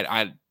had,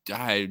 I'm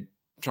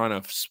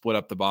trying to split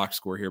up the box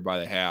score here by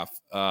the half.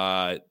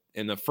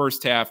 In the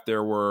first half,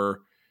 there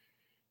were,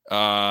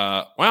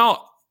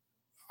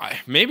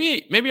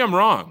 maybe I'm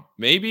wrong.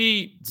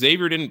 Maybe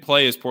Xavier didn't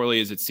play as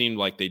poorly as it seemed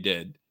like they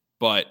did,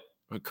 but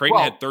Creighton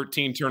had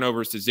 13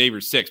 turnovers to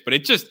Xavier's 6, but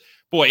it just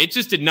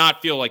did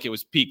not feel like it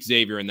was peak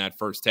Xavier in that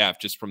first half,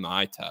 just from the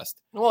eye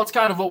test. Well, it's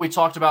kind of what we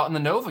talked about in the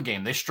Nova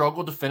game. They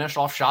struggled to finish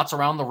off shots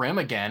around the rim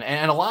again,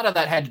 and a lot of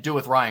that had to do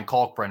with Ryan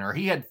Kalkbrenner.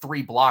 He had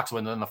 3 blocks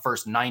within the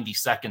first 90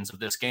 seconds of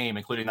this game,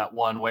 including that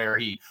one where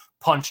he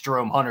punched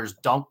Jerome Hunter's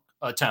dunk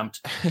attempt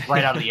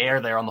right out of the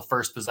air there on the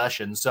first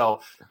possession.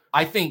 So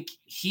I think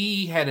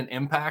he had an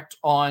impact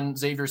on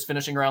Xavier's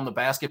finishing around the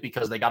basket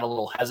because they got a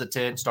little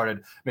hesitant,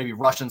 started maybe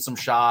rushing some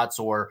shots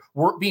or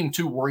being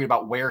too worried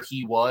about where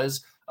he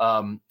was.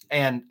 And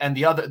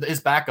the other,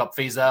 his backup,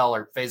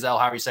 Faisal,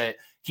 however you say it,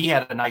 he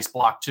had a nice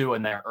block too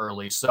in there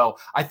early. So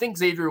I think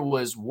Xavier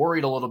was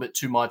worried a little bit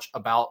too much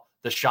about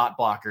the shot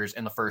blockers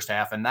in the first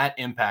half, and that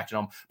impacted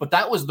them. But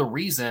that was the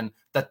reason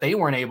that they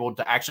weren't able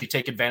to actually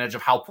take advantage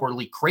of how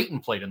poorly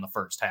Creighton played in the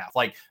first half.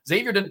 Like,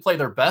 Xavier didn't play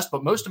their best,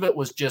 but most of it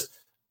was just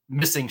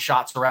missing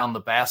shots around the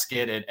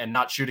basket and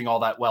not shooting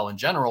all that well in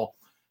general.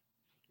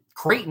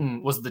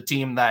 Creighton was the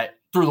team that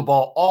threw the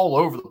ball all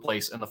over the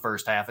place in the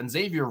first half, and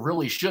Xavier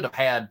really should have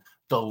had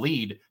the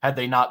lead had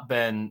they not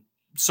been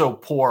so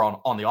poor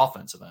on the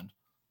offensive end.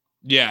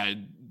 Yeah,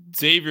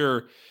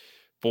 Xavier,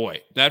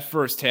 boy, that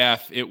first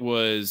half, it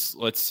was,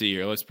 let's see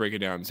here, let's break it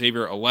down.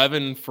 Xavier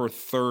 11 for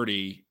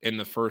 30 in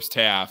the first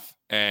half,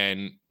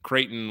 and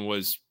Creighton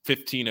was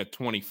 15 of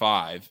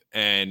 25.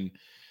 And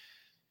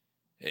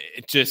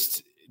it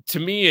just, to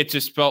me, it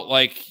just felt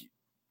like,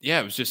 yeah,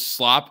 it was just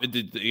slop.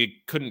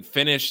 It couldn't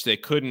finish. They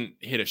couldn't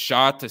hit a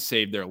shot to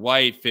save their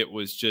life. It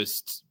was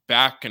just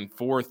back and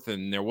forth,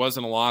 and there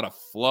wasn't a lot of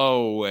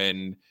flow.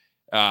 And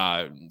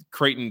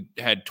Creighton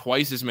had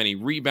twice as many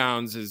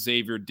rebounds as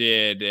Xavier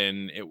did,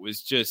 and it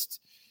was just,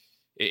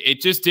 it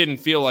just didn't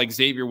feel like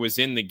Xavier was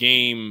in the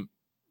game.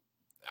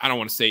 I don't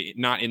want to say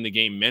not in the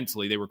game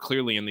mentally. They were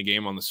clearly in the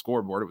game on the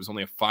scoreboard. It was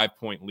only a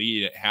 5-point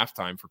lead at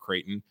halftime for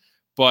Creighton,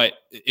 but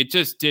it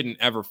just didn't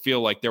ever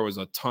feel like there was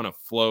a ton of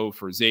flow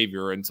for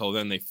Xavier until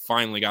then they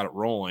finally got it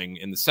rolling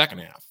in the second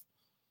half.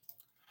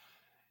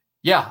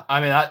 Yeah, I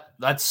mean,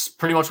 that's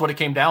pretty much what it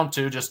came down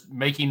to, just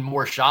making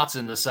more shots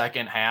in the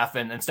second half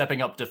and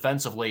stepping up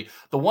defensively.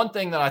 The one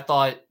thing that I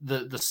thought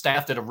the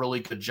staff did a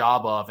really good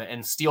job of,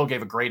 and Steele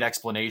gave a great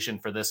explanation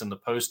for this in the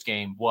post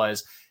game,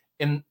 was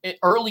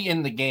early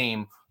in the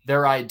game,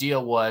 their idea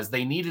was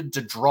they needed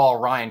to draw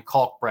Ryan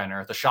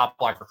Kalkbrenner, the shot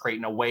blocker for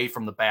Creighton, away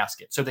from the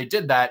basket. So they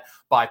did that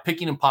by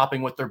picking and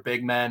popping with their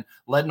big men,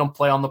 letting them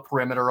play on the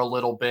perimeter a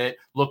little bit,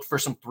 look for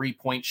some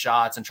 3-point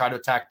shots and try to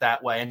attack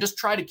that way, and just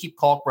try to keep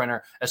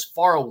Kalkbrenner as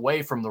far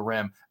away from the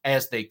rim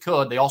as they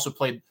could. They also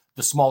played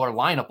the smaller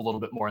lineup a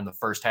little bit more in the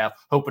first half,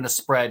 hoping to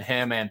spread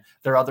him and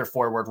their other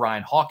forward,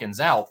 Ryan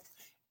Hawkins, out.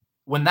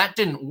 When that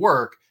didn't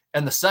work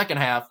in the second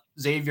half,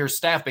 Xavier's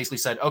staff basically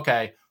said,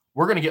 okay,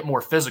 we're going to get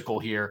more physical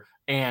here,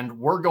 and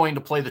we're going to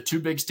play the two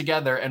bigs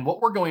together. And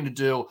what we're going to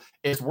do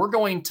is we're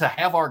going to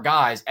have our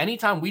guys,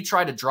 anytime we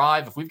try to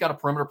drive, if we've got a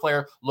perimeter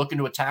player looking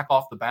to attack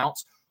off the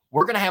bounce,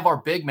 we're going to have our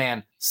big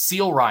man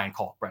seal Ryan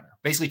Kalkbrenner,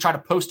 basically try to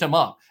post him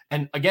up.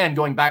 And again,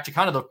 going back to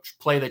kind of the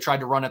play they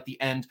tried to run at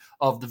the end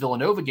of the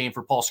Villanova game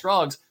for Paul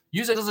Scruggs,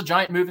 use it as a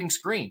giant moving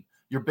screen.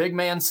 Your big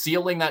man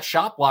sealing that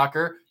shot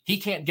blocker, he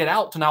can't get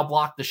out to now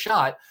block the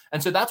shot.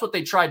 And so that's what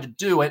they tried to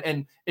do.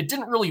 And it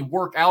didn't really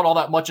work out all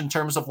that much in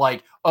terms of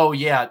like, oh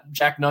yeah,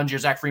 Jack Nunge or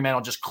Zach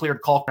Fremantle just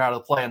cleared Kalkbrenner out of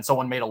the play and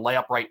someone made a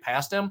layup right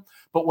past him.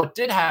 But what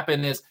did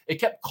happen is it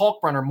kept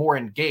Kalkbrenner more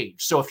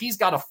engaged. So if he's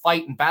got to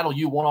fight and battle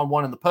you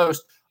one-on-one in the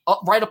post,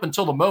 right up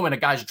until the moment a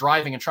guy's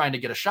driving and trying to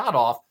get a shot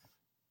off,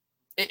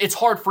 it's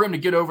hard for him to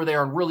get over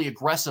there and really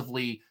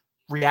aggressively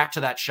react to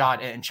that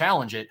shot and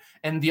challenge it.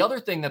 And the other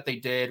thing that they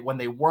did when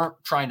they weren't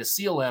trying to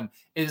seal him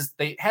is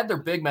they had their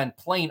big men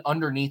playing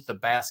underneath the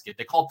basket.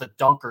 They call it the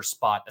dunker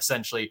spot,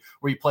 essentially,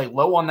 where you play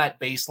low on that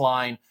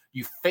baseline,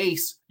 you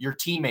face your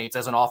teammates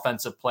as an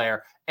offensive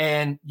player,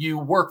 and you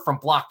work from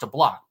block to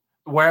block,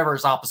 wherever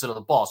is opposite of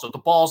the ball. So if the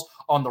ball's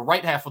on the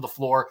right half of the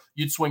floor,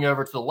 you'd swing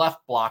over to the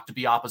left block to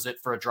be opposite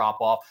for a drop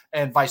off,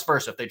 and vice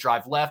versa. If they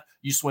drive left,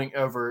 you swing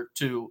over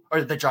to, or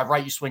if they drive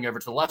right, you swing over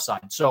to the left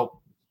side. So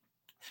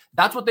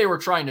That's what they were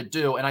trying to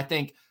do. And I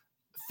think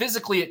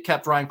physically it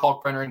kept Ryan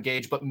Kalkbrenner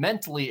engaged, but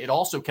mentally it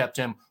also kept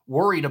him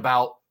worried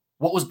about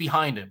what was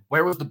behind him.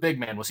 Where was the big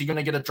man? Was he going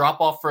to get a drop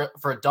off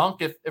for a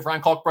dunk if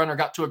Ryan Kalkbrenner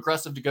got too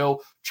aggressive to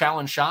go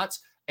challenge shots?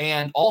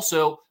 And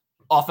also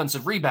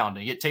offensive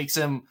rebounding. It takes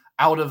him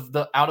out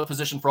of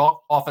position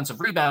for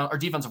offensive rebound or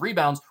defensive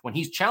rebounds when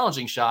he's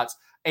challenging shots.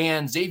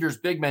 And Xavier's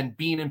big men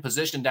being in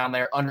position down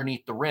there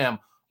underneath the rim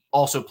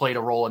also played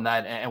a role in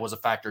that and was a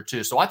factor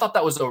too. So I thought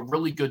that was a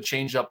really good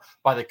changeup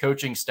by the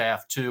coaching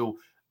staff to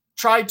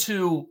try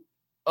to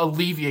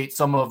alleviate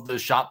some of the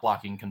shot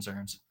blocking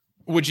concerns.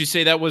 Would you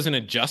say that was an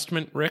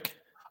adjustment, Rick?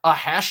 A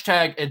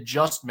hashtag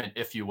adjustment,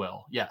 if you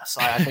will. Yes,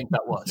 I think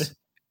that was.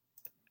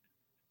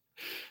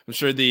 I'm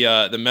sure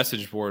the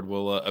message board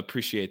will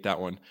appreciate that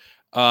one.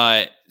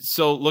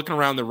 So looking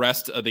around the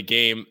rest of the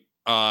game,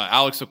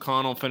 Alex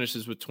O'Connell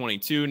finishes with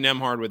 22,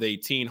 Nembhard with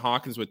 18,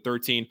 Hawkins with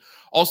 13.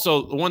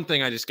 Also, the one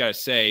thing I just got to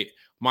say,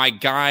 my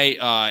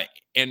guy,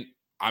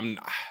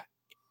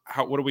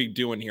 what are we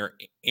doing here?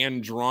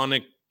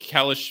 Andronik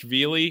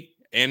Kelishvili?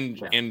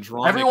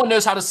 Andronik. Everyone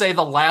knows how to say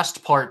the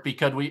last part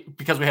because we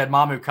had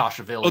Mamu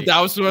Kashvili. Oh, that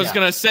was what I was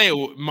gonna say.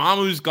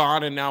 Mamu's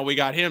gone, and now we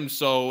got him.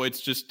 So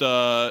it's just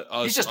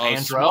he's just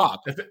Andro.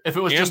 If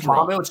it was just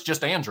Mamu, it's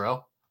just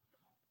Andro.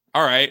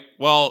 All right.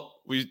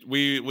 Well,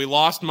 we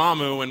lost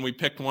Mamu and we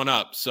picked one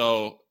up.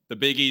 So the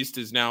Big East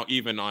is now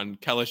even on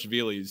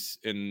Kelishvili's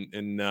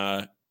in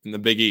the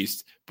Big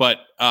East. But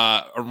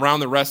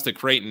around the rest of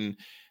Creighton,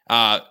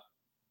 I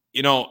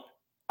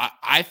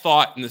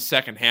thought in the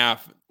second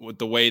half, with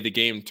the way the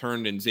game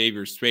turned in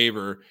Xavier's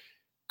favor,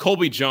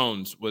 Colby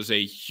Jones was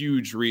a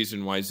huge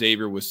reason why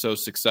Xavier was so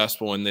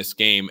successful in this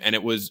game. And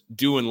it was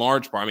due in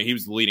large part. I mean, he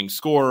was the leading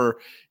scorer.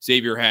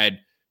 Xavier had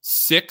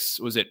six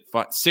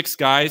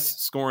guys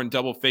scoring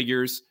double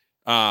figures.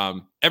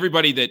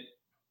 Everybody that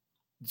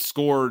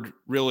scored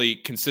really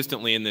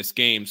consistently in this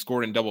game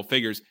scored in double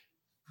figures.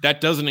 That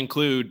doesn't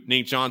include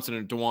Nate Johnson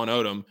and DeJuan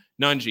Odom.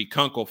 Nunge,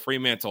 Kunkel,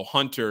 Fremantle,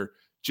 Hunter,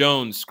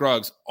 Jones,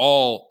 Scruggs,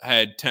 all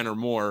had 10 or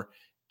more,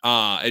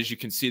 as you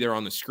can see there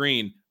on the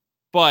screen.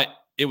 But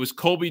it was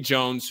Colby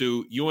Jones,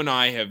 who you and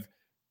I have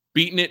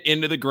beaten it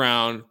into the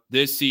ground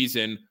this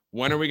season.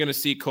 When are we going to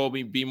see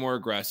Colby be more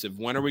aggressive?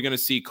 When are we going to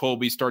see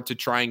Colby start to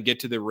try and get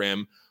to the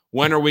rim?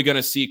 When are we going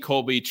to see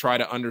Colby try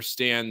to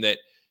understand that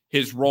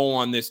his role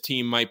on this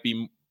team might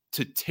be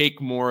to take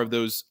more of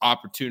those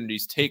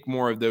opportunities, take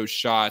more of those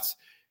shots?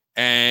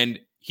 And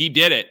he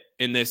did it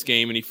in this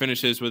game, and he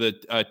finishes with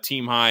a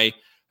team high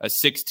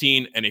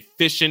 16, an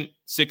efficient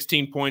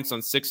 16 points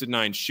on 6 of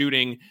 9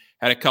 shooting,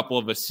 had a couple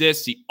of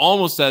assists. He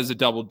almost has a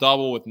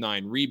double-double with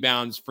 9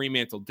 rebounds.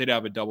 Fremantle did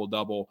have a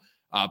double-double,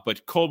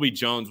 but Colby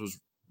Jones was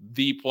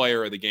the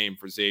player of the game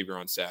for Xavier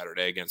on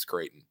Saturday against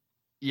Creighton.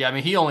 Yeah, I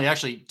mean, he only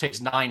actually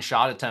takes 9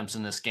 shot attempts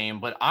in this game,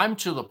 but I'm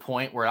to the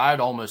point where I'd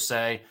almost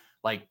say,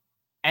 like,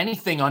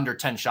 anything under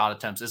 10 shot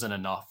attempts isn't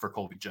enough for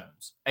Colby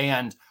Jones.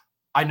 And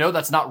I know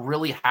that's not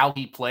really how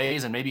he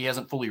plays, and maybe he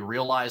hasn't fully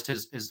realized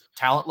his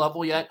talent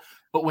level yet,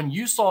 but when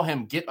you saw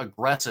him get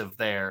aggressive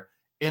there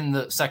in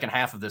the second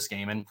half of this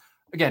game, and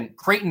again,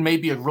 Creighton may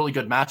be a really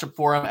good matchup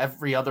for him.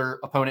 Every other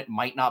opponent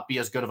might not be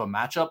as good of a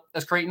matchup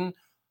as Creighton,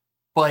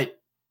 but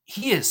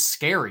he is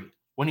scary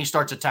when he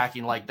starts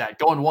attacking like that,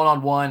 going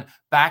one-on-one,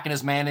 backing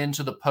his man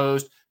into the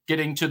post,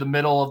 getting to the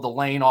middle of the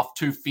lane off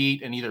 2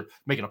 feet and either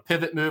making a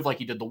pivot move like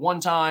he did the one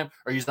time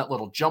or using that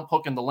little jump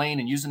hook in the lane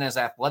and using his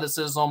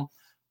athleticism.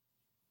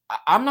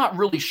 I'm not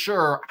really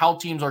sure how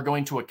teams are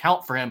going to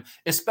account for him,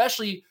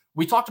 especially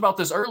we talked about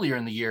this earlier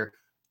in the year.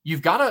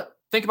 You've got to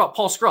think about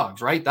Paul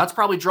Scruggs, right? That's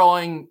probably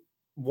drawing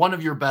one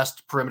of your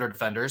best perimeter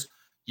defenders.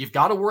 You've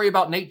got to worry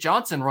about Nate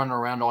Johnson running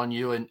around on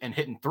you and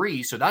hitting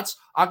threes. So that's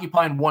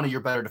occupying one of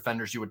your better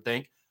defenders, you would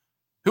think.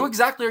 Who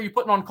exactly are you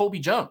putting on Colby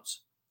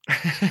Jones?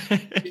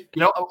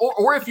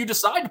 Or if you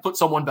decide to put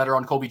someone better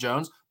on Colby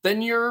Jones,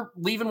 then you're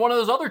leaving one of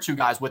those other 2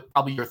 guys with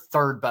probably your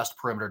third best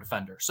perimeter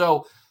defender.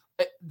 So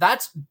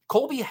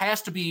Colby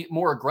has to be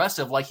more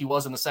aggressive like he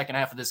was in the second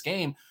half of this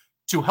game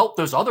to help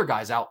those other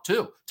guys out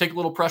too. Take a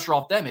little pressure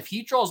off them. If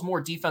he draws more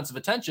defensive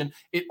attention,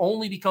 it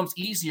only becomes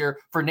easier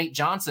for Nate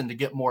Johnson to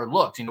get more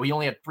looks. He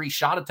only had 3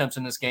 shot attempts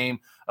in this game,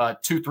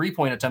 2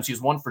 3-point attempts. He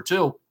was 1 for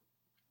 2.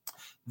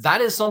 That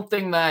is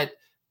something that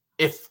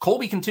if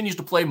Colby continues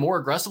to play more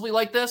aggressively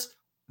like this,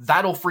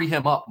 that'll free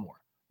him up more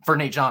for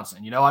Nate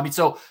Johnson.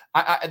 So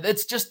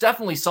it's just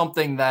definitely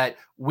something that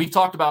we've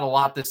talked about a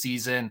lot this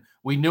season.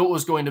 We knew it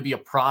was going to be a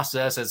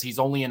process as he's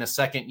only in his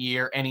second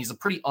year, and he's a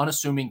pretty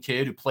unassuming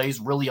kid who plays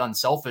really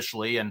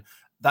unselfishly. And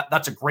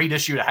that's a great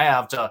issue to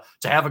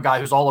have a guy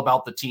who's all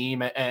about the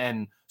team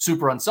and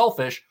super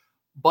unselfish.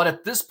 But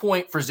at this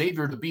point, for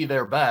Xavier to be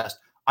their best,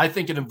 I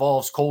think it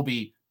involves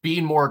Colby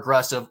being more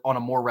aggressive on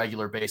a more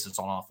regular basis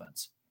on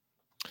offense.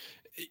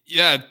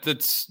 Yeah,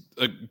 that's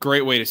a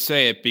great way to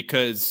say it,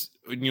 because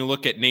when you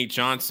look at Nate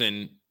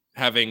Johnson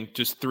having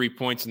just 3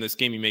 points in this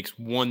game, he makes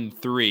 1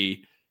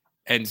 3,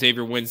 and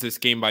Xavier wins this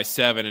game by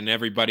 7, and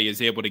everybody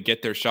is able to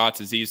get their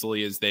shots as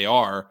easily as they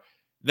are.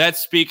 That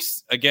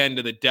speaks, again,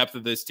 to the depth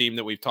of this team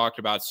that we've talked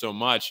about so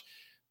much.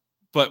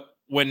 But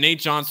when Nate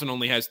Johnson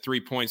only has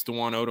 3 points,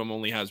 DeJuan Odom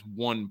only has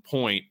 1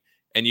 point,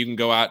 and you can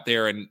go out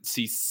there and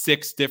see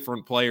 6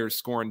 different players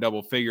scoring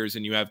double figures,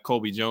 and you have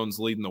Colby Jones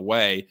leading the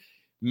way,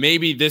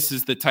 maybe this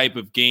is the type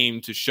of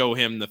game to show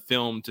him the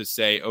film to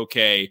say,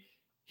 okay,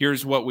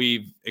 here's what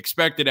we've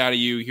expected out of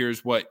you.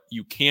 Here's what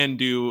you can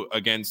do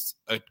against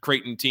a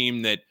Creighton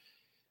team that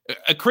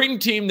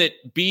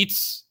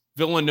beats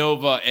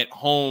Villanova at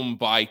home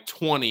by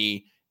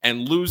 20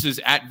 and loses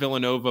at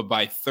Villanova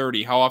by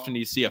 30. How often do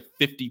you see a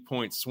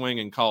 50-point swing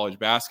in college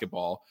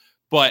basketball?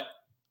 But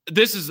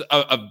this is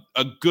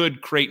a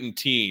good Creighton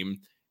team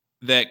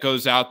that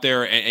goes out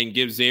there and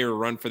gives Xavier a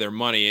run for their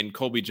money, and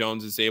Colby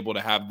Jones is able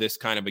to have this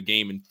kind of a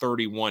game in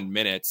 31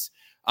 minutes.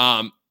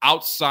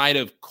 Outside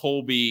of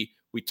Colby,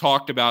 we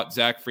talked about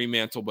Zach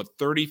Freemantle, but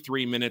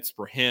 33 minutes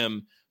for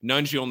him.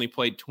 Nunge only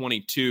played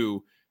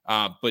 22.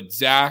 But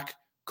Zach,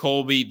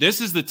 Colby,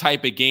 this is the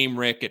type of game,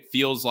 Rick, it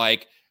feels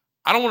like,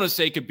 I don't want to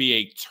say it could be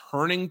a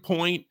turning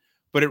point,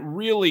 but it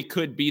really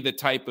could be the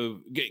type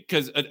of,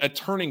 because a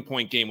turning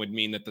point game would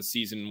mean that the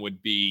season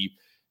would be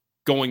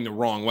going the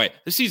wrong way.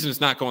 The season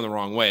is not going the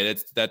wrong way.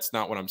 That's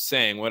not what I'm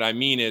saying. What I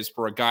mean is,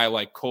 for a guy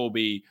like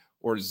Colby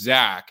or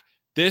Zach,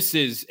 this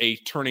is a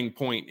turning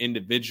point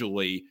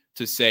individually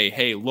to say,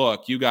 hey,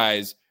 look, you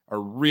guys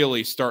are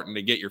really starting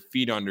to get your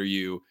feet under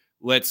you.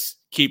 Let's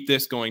keep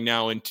this going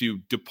now into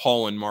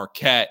DePaul and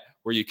Marquette,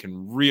 where you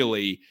can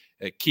really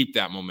keep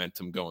that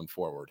momentum going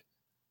forward.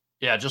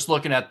 Yeah, just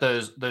looking at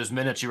those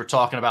minutes you were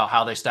talking about,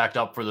 how they stacked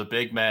up for the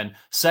big men.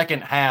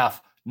 Second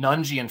half,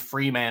 Nunge and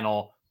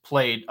Freemantle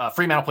played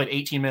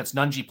 18 minutes.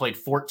 Nunge played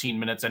 14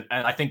 minutes. And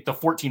I think the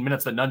 14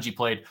 minutes that Nunge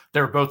played,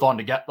 they were both on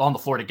the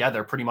floor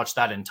together pretty much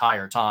that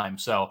entire time.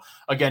 So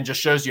again,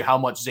 just shows you how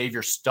much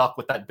Xavier stuck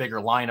with that bigger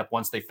lineup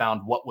once they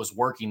found what was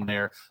working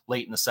there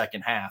late in the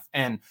second half.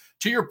 And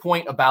to your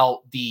point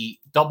about the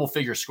double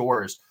figure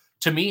scores,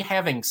 to me,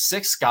 having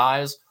 6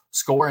 guys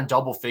score in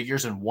double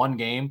figures in one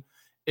game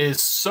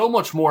is so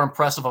much more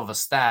impressive of a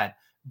stat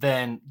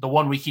than the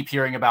one we keep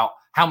hearing about,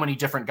 how many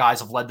different guys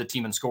have led the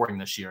team in scoring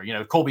this year. You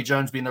know, Colby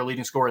Jones being their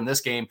leading scorer in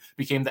this game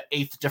became the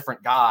 8th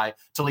different guy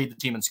to lead the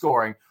team in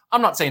scoring.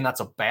 I'm not saying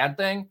that's a bad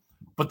thing,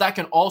 but that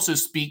can also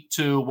speak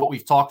to what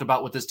we've talked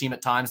about with this team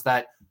at times,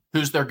 that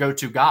who's their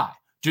go-to guy?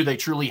 Do they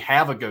truly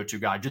have a go-to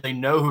guy? Do they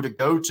know who to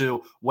go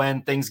to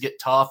when things get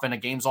tough and a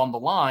game's on the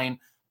line?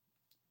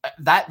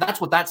 That's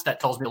what that stat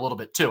tells me a little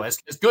bit too. As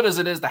good as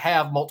it is to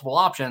have multiple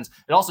options,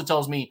 it also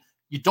tells me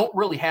you don't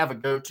really have a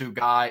go-to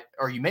guy,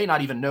 or you may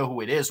not even know who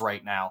it is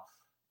right now.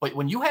 But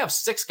when you have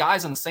 6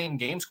 guys in the same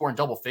game scoring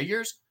double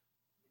figures,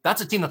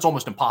 that's a team that's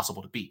almost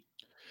impossible to beat.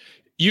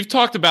 You've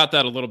talked about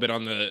that a little bit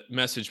on the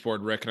message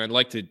board, Rick, and I'd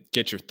like to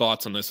get your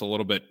thoughts on this a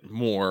little bit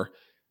more.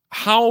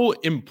 How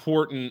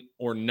important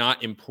or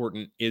not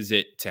important is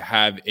it to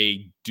have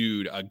a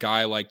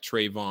guy like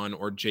Trayvon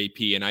or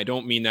JP? And I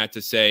don't mean that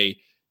to say,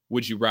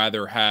 would you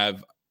rather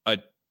have a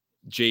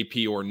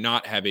JP or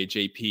not have a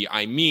JP?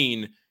 I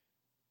mean,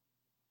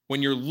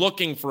 when you're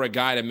looking for a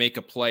guy to make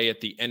a play at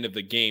the end of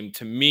the game,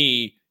 to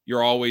me,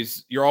 you're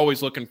always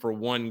looking for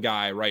one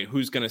guy, right?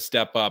 Who's going to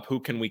step up? Who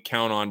can we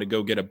count on to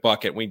go get a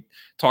bucket? We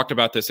talked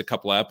about this a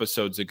couple of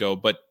episodes ago,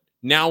 but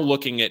now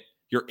looking at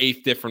your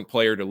 8th different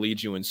player to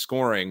lead you in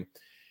scoring,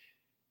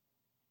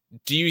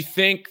 do you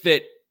think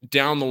that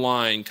down the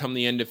line, come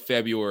the end of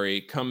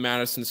February, come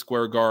Madison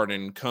Square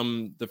Garden,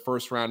 come the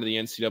first round of the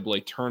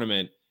NCAA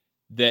tournament,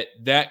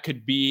 that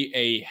could be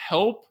a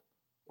help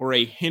or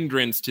a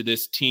hindrance to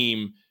this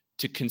team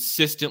to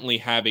consistently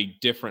have a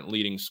different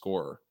leading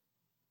scorer?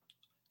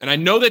 And I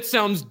know that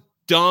sounds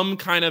dumb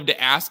kind of to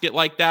ask it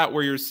like that,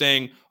 where you're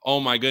saying, oh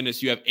my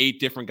goodness, you have 8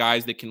 different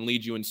guys that can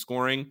lead you in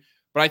scoring.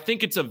 But I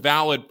think it's a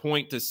valid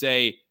point to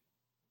say,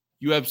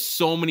 you have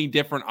so many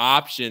different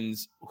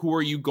options. Who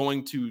are you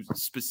going to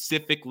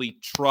specifically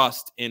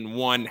trust in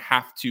one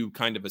have to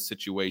kind of a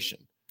situation?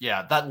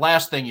 Yeah, that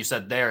last thing you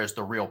said there is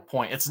the real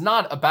point. It's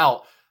not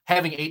about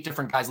having 8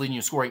 different guys leading you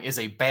in scoring is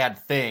a bad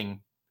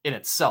thing in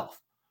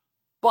itself.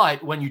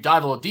 But when you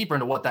dive a little deeper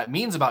into what that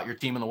means about your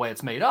team and the way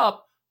it's made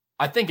up,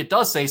 I think it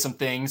does say some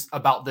things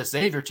about this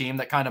Xavier team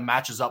that kind of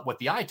matches up with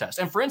the eye test.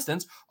 And for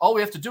instance, all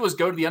we have to do is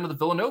go to the end of the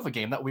Villanova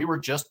game that we were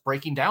just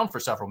breaking down for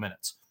several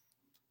minutes.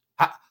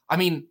 I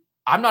mean,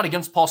 I'm not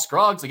against Paul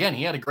Scruggs. Again,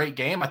 he had a great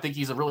game. I think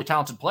he's a really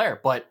talented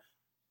player. But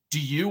do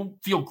you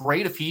feel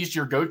great if he's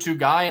your go-to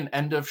guy and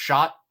end of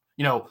shot,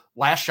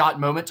 last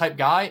shot moment type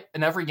guy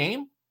in every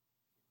game?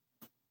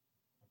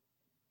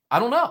 I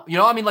don't know.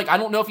 I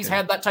don't know if he's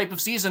had that type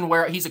of season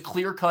where he's a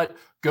clear-cut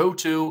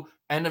go-to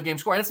end of game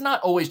score. And it's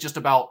not always just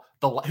about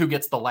who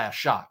gets the last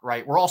shot,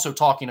 right? We're also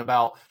talking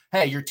about,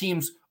 hey, your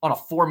team's on a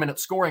 4-minute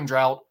scoring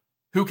drought.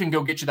 Who can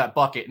go get you that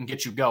bucket and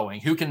get you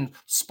going? Who can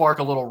spark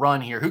a little run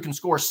here? Who can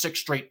score 6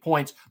 straight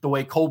points the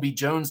way Colby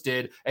Jones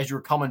did as you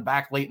were coming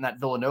back late in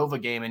that Villanova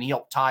game, and he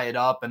helped tie it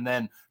up and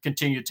then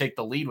continue to take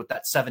the lead with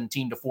that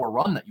 17-4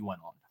 run that you went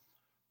on?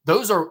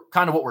 Those are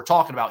kind of what we're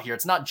talking about here.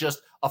 It's not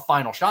just a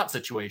final shot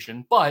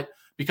situation, but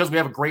because we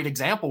have a great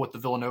example with the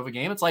Villanova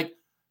game, it's like,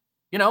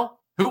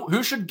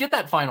 who should get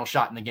that final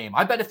shot in the game?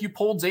 I bet if you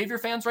polled Xavier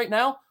fans right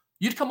now,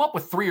 you'd come up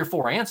with 3 or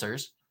 4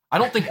 answers. I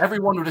don't think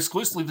everyone would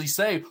exclusively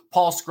say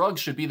Paul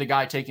Scruggs should be the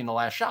guy taking the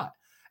last shot.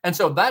 And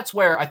so that's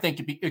where I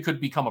think it could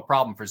become a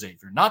problem for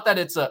Xavier. Not that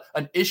it's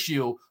an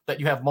issue that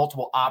you have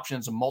multiple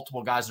options and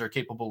multiple guys that are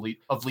capable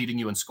of leading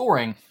you in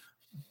scoring,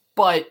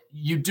 but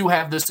you do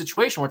have this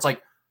situation where it's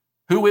like,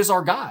 who is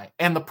our guy?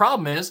 And the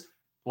problem is,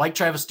 like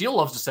Travis Steele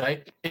loves to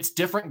say, it's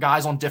different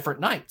guys on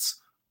different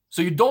nights.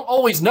 So you don't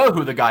always know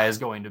who the guy is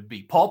going to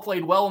be. Paul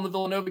played well in the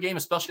Villanova game,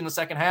 especially in the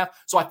second half.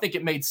 So I think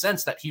it made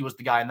sense that he was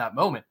the guy in that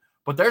moment.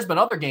 But there's been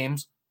other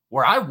games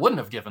where I wouldn't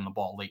have given the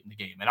ball late in the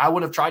game and I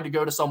would have tried to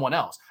go to someone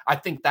else. I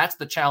think that's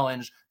the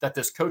challenge that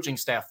this coaching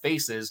staff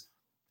faces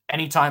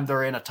anytime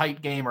they're in a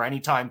tight game or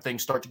anytime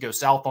things start to go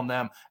south on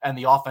them and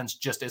the offense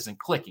just isn't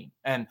clicking.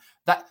 And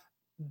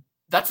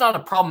that's not a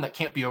problem that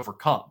can't be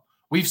overcome.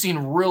 We've seen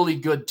really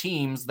good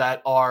teams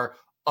that are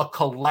a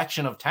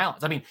collection of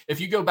talents. I mean, if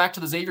you go back to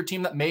the Xavier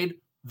team that made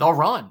the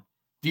run,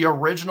 the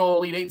original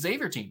Elite Eight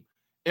Xavier team,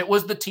 it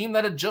was the team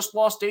that had just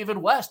lost David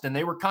West and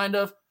they were kind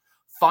of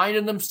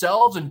finding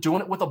themselves and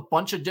doing it with a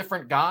bunch of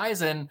different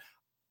guys. And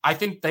I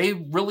think they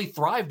really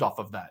thrived off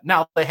of that.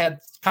 Now they had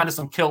kind of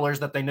some killers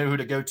that they knew who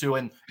to go to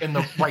in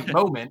the right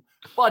moment,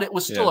 but it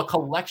was still a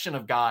collection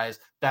of guys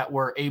that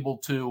were able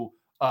to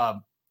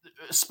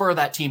spur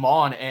that team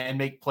on and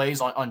make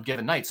plays on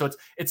given nights. So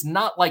it's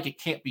not like it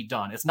can't be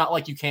done. It's not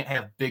like you can't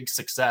have big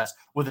success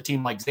with a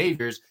team like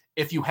Xavier's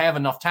if you have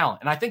enough talent.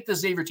 And I think the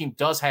Xavier team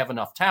does have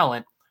enough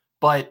talent,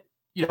 but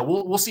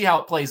we'll see how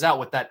it plays out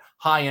with that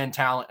high-end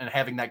talent and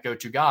having that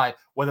go-to guy,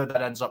 whether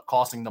that ends up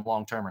costing them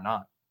long-term or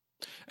not.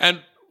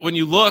 And when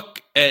you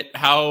look at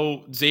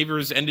how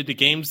Xavier's ended the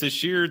games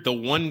this year, the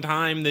one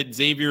time that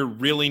Xavier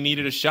really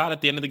needed a shot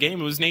at the end of the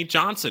game, it was Nate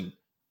Johnson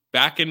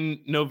back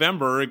in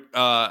November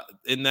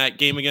in that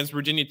game against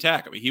Virginia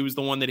Tech. I mean, he was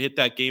the one that hit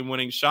that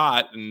game-winning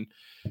shot.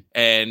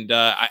 And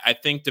I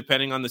think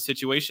depending on the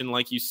situation,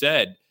 like you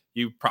said,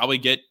 you probably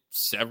get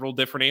several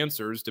different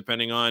answers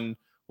depending on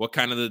what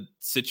kind of the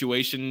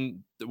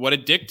situation, what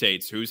it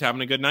dictates, who's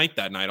having a good night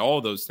that night, all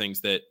of those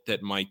things that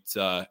might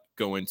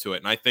go into it.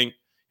 And I think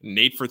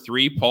Nate for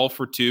 3, Paul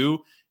for 2.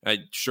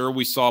 Sure,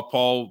 we saw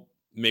Paul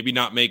maybe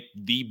not make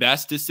the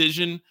best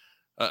decision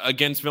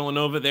against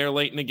Villanova there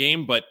late in the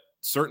game, but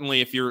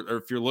certainly if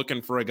you're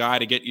looking for a guy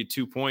to get you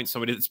 2 points,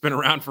 somebody that's been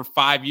around for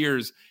 5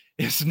 years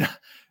is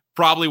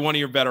probably one of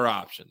your better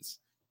options.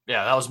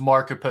 Yeah, that was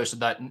Mark who posted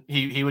that.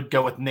 He would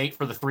go with Nate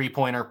for the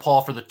 3-pointer,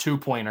 Paul for the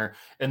 2-pointer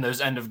in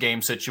those end of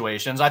game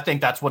situations. I think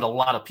that's what a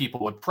lot of people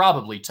would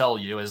probably tell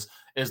you is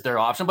their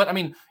option. But I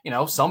mean,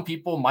 some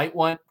people might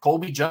want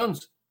Colby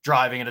Jones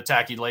driving and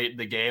attacking late in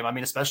the game. I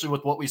mean, especially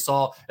with what we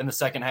saw in the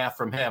second half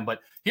from him. But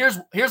here's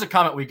a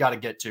comment we got to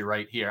get to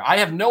right here. I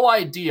have no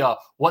idea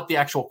what the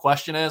actual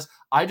question is.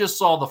 I just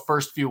saw the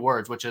first few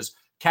words, which is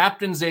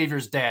Captain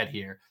Xavier's dad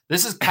here.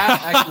 This is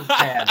Captain Xavier's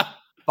dad,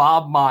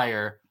 Bob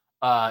Meyer.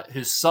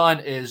 His son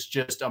is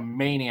just a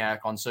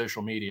maniac on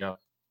social media.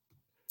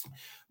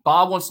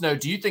 Bob wants to know,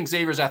 do you think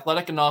Xavier's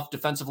athletic enough,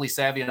 defensively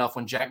savvy enough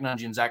when Jack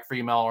Nunge and Zach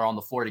Freeman are on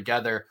the floor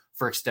together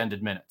for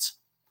extended minutes?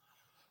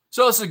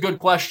 So this is a good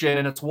question,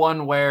 and it's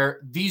one where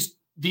these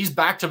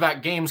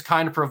back-to-back games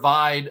kind of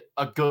provide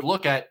a good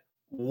look at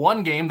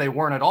one game they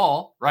weren't at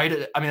all,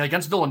 right? I mean,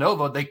 against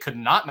Villanova, they could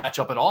not match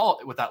up at all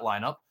with that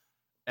lineup.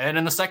 And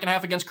in the second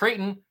half against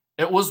Creighton,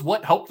 it was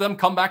what helped them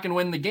come back and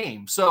win the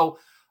game. So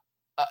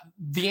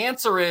the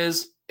answer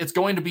is it's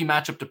going to be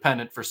matchup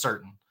dependent for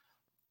certain.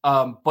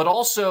 But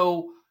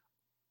also,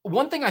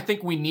 one thing I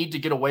think we need to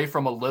get away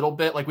from a little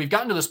bit, like we've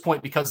gotten to this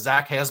point because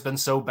Zach has been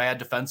so bad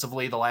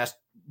defensively the last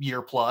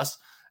year plus,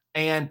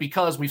 and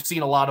because we've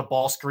seen a lot of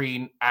ball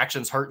screen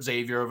actions hurt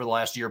Xavier over the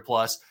last year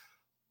plus,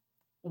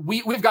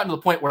 we've gotten to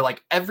the point where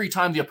like every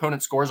time the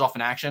opponent scores off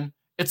an action,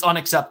 it's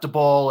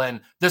unacceptable and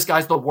this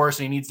guy's the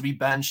worst and he needs to be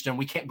benched and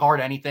we can't guard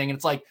anything. And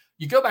it's like,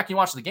 you go back and you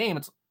watch the game,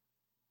 it's,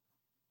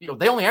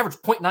 they only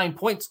averaged 0.9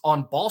 points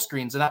on ball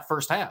screens in that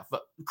first half,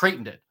 but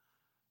Creighton did.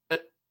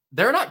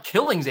 They're not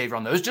killing Xavier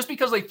on those. Just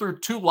because they threw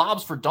 2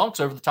 lobs for dunks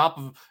over the top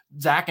of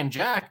Zach and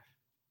Jack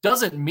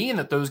doesn't mean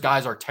that those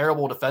guys are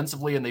terrible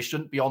defensively and they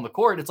shouldn't be on the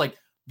court. It's like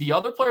the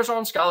other players are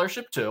on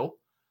scholarship too,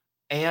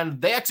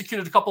 and they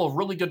executed a couple of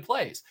really good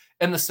plays.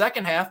 In the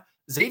second half,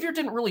 Xavier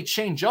didn't really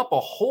change up a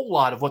whole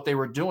lot of what they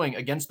were doing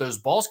against those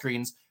ball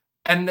screens,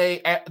 and they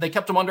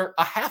kept them under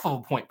a half of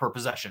a point per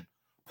possession.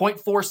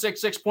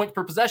 0.466 points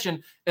per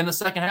possession in the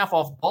second half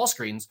off ball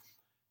screens.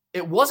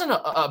 It wasn't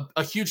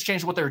a huge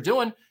change in what they were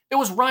doing. It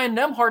was Ryan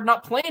Nembhard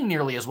not playing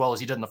nearly as well as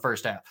he did in the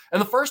first half. In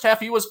the first half,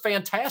 he was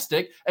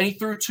fantastic, and he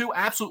threw 2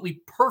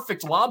 absolutely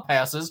perfect lob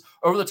passes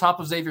over the top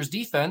of Xavier's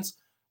defense.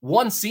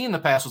 1, seeing the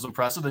pass was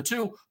impressive. The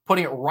 2,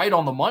 putting it right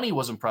on the money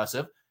was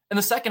impressive. In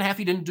the second half,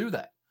 he didn't do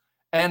that.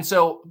 And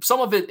so some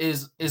of it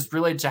is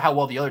related to how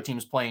well the other team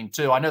is playing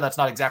too. I know that's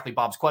not exactly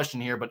Bob's question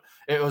here, but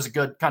it was a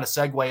good kind of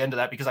segue into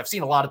that because I've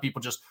seen a lot of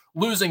people just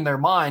losing their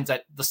minds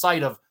at the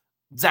sight of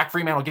Zach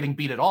Freemantle getting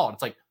beat at all. And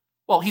it's like,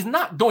 well, he's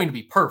not going to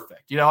be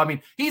perfect. I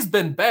mean, he's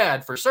been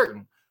bad for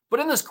certain, but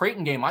in this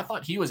Creighton game, I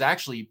thought he was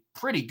actually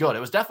pretty good. It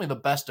was definitely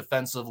the best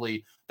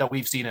defensively that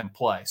we've seen him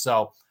play.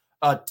 So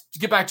To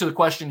get back to the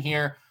question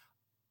here,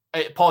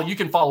 Paul, you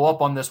can follow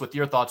up on this with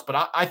your thoughts,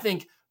 but I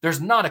think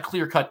there's not a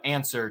clear-cut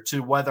answer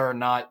to whether or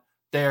not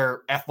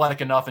they're athletic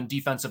enough and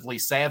defensively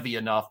savvy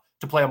enough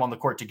to play them on the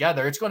court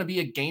together. It's going to be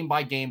a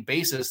game-by-game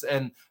basis,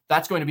 and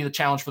that's going to be the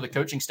challenge for the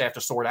coaching staff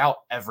to sort out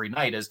every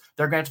night, is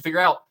they're going to have to figure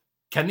out,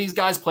 can these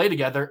guys play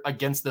together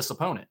against this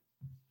opponent?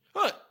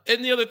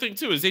 And the other thing,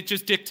 too, is it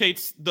just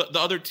dictates the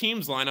other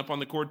team's lineup on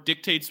the court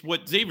dictates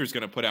what Xavier's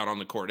going to put out on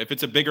the court. If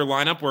it's a bigger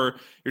lineup where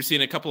you're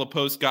seeing a couple of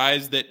post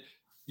guys that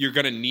you're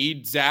going to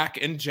need Zach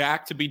and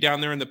Jack to be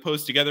down there in the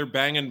post together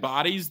banging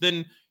bodies,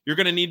 then you're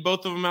going to need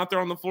both of them out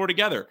there on the floor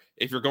together.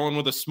 If you're going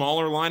with a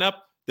smaller lineup,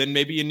 then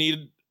maybe you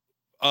need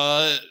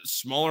a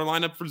smaller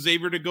lineup for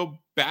Xavier to go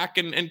back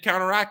and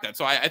counteract that.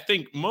 So I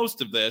think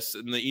most of this,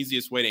 and the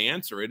easiest way to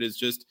answer it, is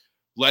just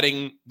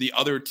letting the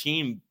other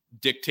team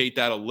dictate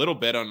that a little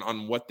bit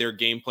on what their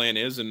game plan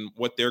is and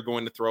what they're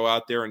going to throw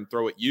out there and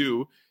throw at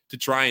you to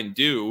try and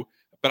do.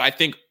 But I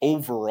think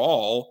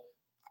overall,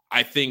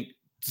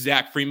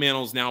 Zach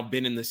Freemantle's now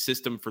been in the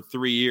system for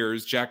 3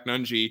 years. Jack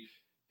Nunge,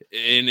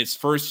 in his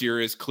first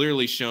year, has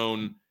clearly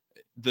shown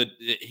that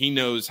he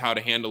knows how to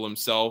handle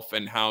himself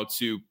and how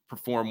to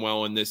perform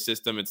well in this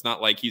system. It's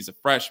not like he's a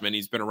freshman.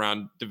 He's been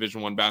around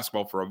Division I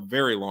basketball for a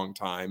very long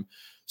time.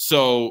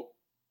 So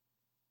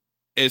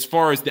as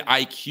far as the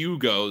IQ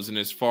goes and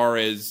as far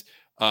as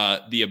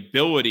the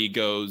ability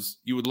goes,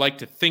 you would like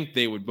to think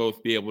they would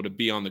both be able to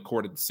be on the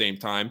court at the same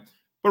time.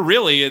 But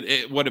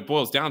really, what it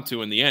boils down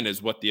to in the end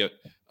is what the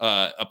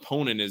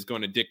opponent is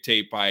going to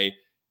dictate by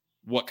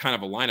what kind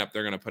of a lineup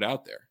they're going to put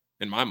out there,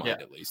 in my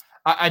mind, at least.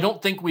 I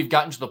don't think we've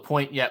gotten to the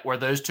point yet where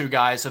those two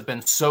guys have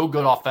been so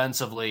good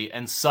offensively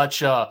and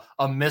such a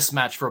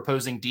mismatch for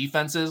opposing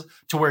defenses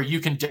to where you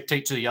can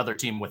dictate to the other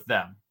team with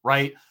them,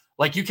 right?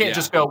 Like, you can't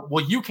just go,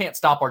 well, you can't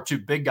stop our two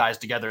big guys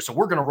together, so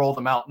we're going to roll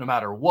them out no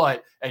matter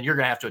what, and you're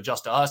going to have to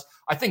adjust to us.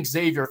 I think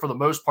Xavier, for the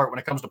most part, when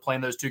it comes to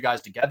playing those two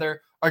guys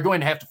together, are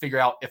going to have to figure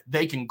out if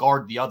they can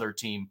guard the other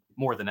team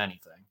more than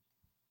anything.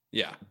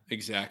 Yeah,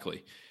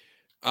 exactly.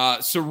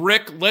 So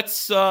Rick,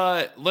 let's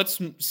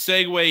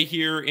segue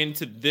here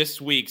into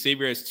this week.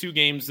 Xavier has 2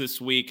 games this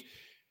week.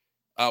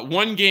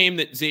 One game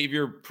that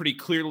Xavier pretty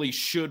clearly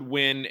should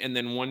win, and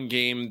then one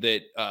game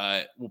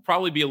that will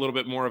probably be a little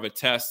bit more of a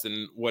test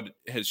than what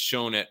has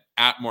shown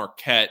at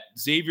Marquette.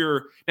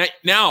 Xavier,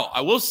 now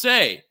I will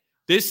say,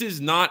 this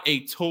is not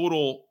a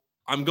total,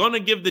 I'm going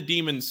to give the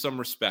Demons some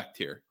respect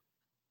here.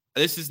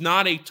 This is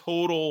not a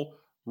total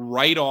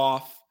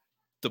write-off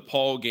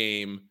DePaul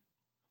game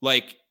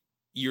like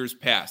years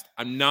past.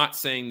 I'm not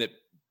saying that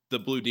the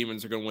Blue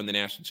Demons are going to win the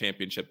national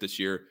championship this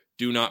year.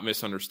 Do not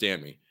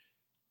misunderstand me.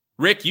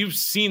 Rick, you've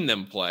seen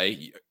them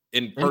play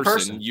in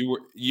person.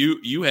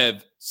 You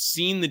have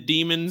seen the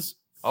Demons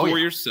for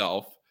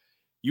yourself.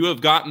 You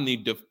have gotten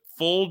the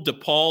full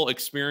DePaul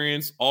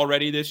experience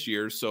already this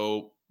year.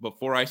 So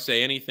before I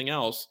say anything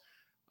else,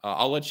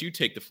 I'll let you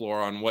take the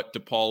floor on what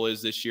DePaul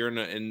is this year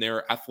and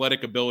their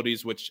athletic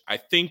abilities, which I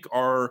think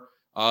are,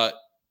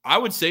 I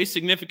would say,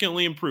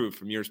 significantly improved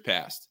from years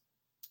past.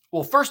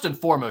 Well, first and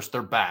foremost,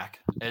 they're back,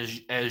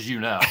 as you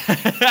know.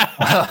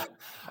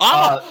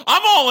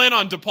 I'm all in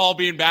on DePaul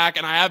being back,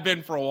 and I have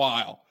been for a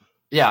while.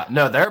 Yeah,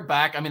 no, they're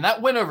back. I mean,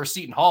 that win over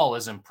Seton Hall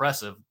is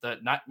impressive. Put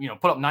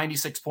up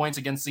 96 points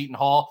against Seton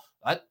Hall.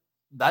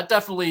 That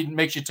definitely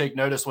makes you take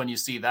notice when you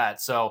see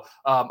that. So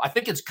I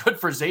think it's good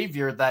for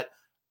Xavier that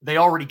they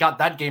already got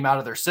that game out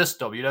of their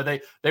system. You know,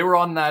 they were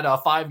on that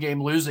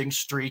 5-game losing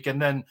streak, and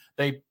then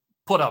they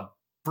put a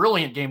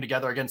brilliant game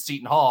together against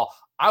Seton Hall.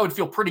 I would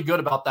feel pretty good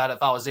about that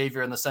if I was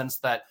Xavier, in the sense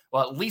that,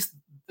 well, at least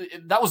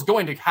that was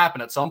going to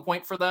happen at some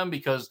point for them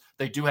because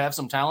they do have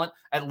some talent.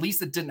 At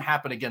least it didn't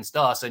happen against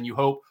us, and you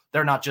hope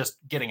they're not just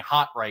getting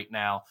hot right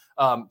now.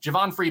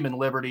 Javon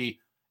Freeman-Liberty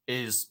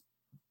is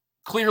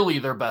clearly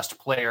their best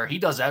player. He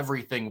does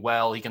everything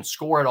well. He can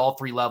score at all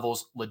 3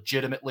 levels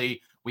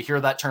legitimately. We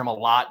hear that term a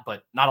lot,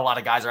 but not a lot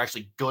of guys are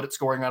actually good at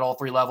scoring at all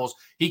 3 levels.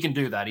 He can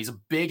do that. He's a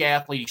big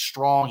athlete. He's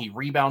strong. He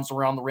rebounds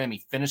around the rim.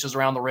 He finishes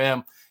around the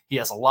rim. He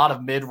has a lot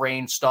of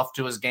mid-range stuff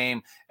to his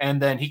game, and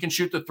then he can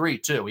shoot the 3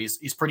 too.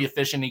 He's pretty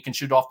efficient. He can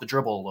shoot off the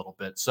dribble a little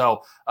bit.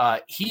 So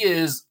he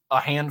is a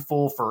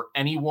handful for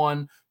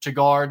anyone to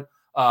guard.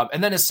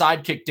 And then his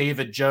sidekick,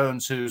 David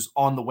Jones, who's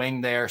on the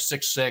wing there,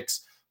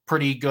 6'6",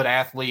 pretty good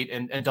athlete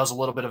and does a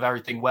little bit of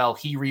everything well.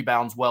 He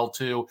rebounds well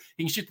too.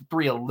 He can shoot the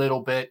 3 a little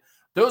bit.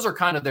 Those are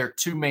kind of their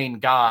 2 main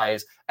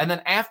guys. And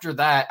then after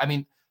that, I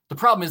mean, the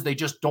problem is they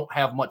just don't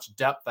have much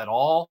depth at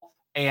all.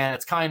 And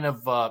it's kind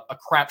of a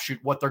crapshoot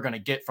what they're going to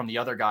get from the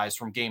other guys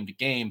from game to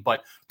game.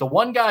 But the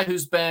one guy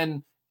who's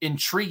been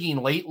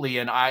intriguing lately,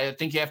 and I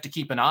think you have to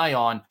keep an eye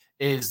on,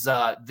 is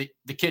the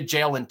kid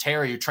Jalen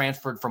Terry, who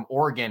transferred from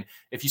Oregon.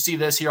 If you see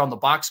this here on the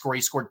box score,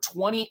 he scored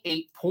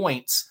 28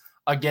 points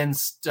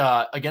against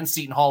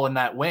Seton Hall in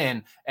that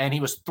win, and he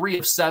was 3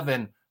 of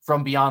 7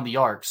 from beyond the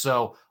arc.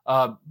 So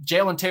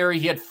Jalen Terry,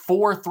 he had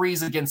 4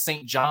 threes against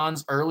St.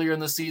 John's earlier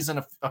in the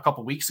season a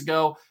couple weeks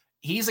ago.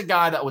 He's a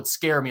guy that would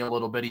scare me a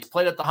little bit. He's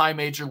played at the high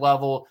major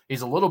level.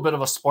 He's a little bit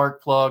of a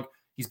spark plug.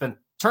 He's been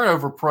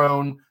turnover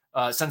prone.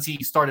 since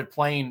he started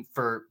playing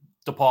for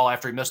DePaul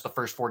after he missed the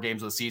first 4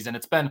 games of the season.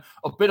 It's been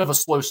a bit of a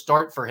slow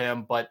start for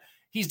him, but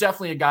he's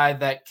definitely a guy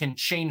that can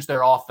change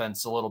their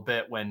offense a little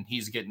bit when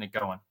he's getting it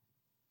going.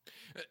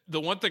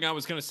 The one thing I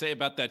was going to say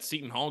about that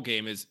Seton Hall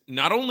game is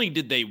not only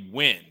did they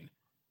win,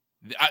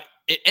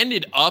 it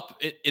ended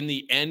up in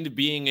the end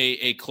being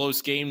a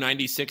close game,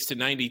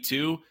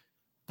 96-92,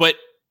 but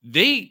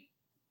they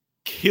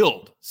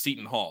killed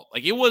Seton Hall.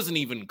 Like, it wasn't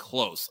even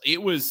close. It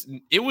was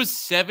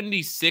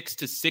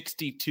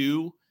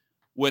 76-62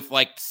 with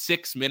like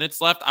 6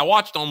 minutes left. I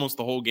watched almost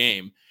the whole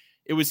game.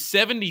 It was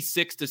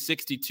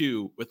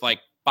 76-62 with like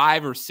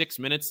 5 or 6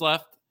 minutes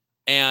left.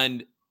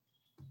 And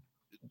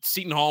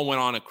Seton Hall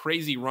went on a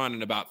crazy run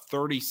in about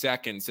 30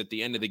 seconds at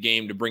the end of the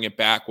game to bring it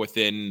back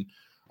within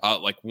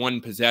like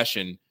one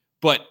possession.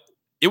 But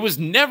it was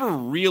never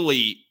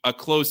really a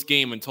close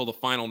game until the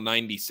final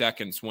 90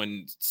 seconds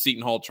when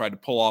Seton Hall tried to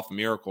pull off a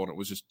miracle, and it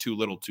was just too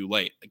little too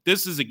late. Like,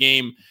 this is a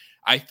game,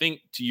 I think,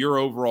 to your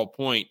overall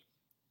point,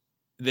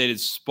 that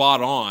is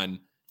spot on,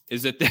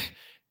 is that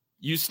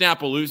you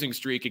snap a losing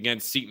streak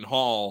against Seton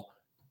Hall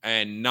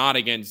and not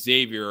against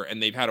Xavier,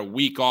 and they've had a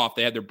week off.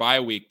 They had their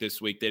bye week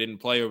this week. They didn't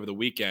play over the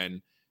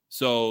weekend.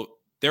 So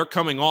they're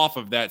coming off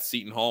of that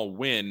Seton Hall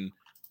win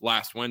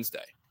last Wednesday.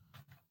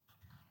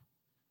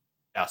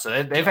 Yeah,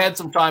 so they've had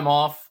some time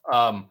off.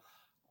 I'm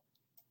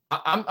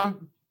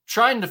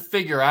trying to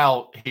figure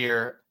out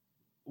here.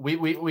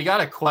 We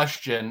got a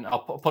question. I'll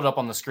put it up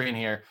on the screen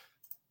here.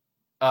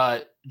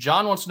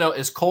 John wants to know,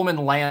 is Coleman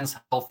Lands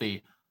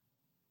healthy?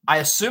 I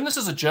assume this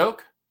is a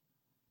joke.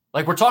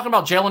 Like, we're talking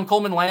about Jalen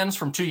Coleman Lands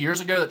from 2 years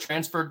ago that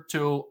transferred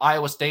to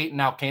Iowa State and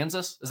now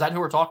Kansas. Is that who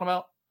we're talking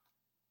about?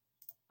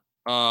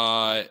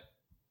 And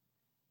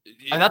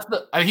that's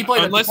he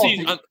played unless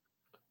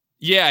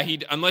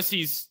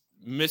he's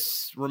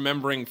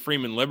misremembering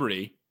Freeman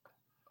Liberty,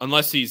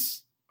 unless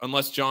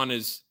John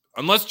is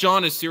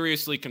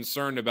seriously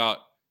concerned about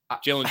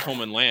Jalen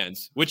Coleman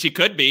Lands, which he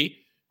could be.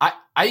 I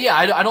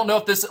don't know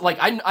if this, like,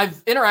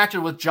 I've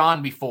interacted with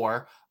John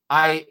before.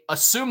 I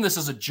assume this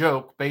is a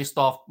joke based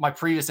off my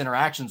previous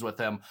interactions with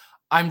him.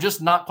 I'm just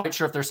not quite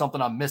sure if there's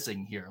something I'm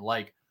missing here.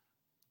 Like,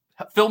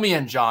 fill me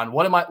in, John.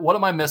 What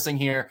am I missing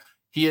here?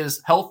 He is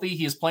healthy.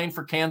 He is playing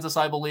for Kansas,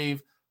 I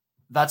believe.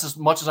 That's as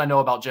much as I know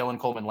about Jalen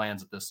Coleman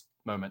Lands at this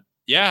moment.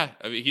 Yeah,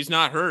 I mean, he's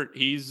not hurt.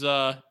 He's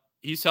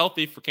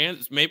healthy for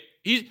Kansas. I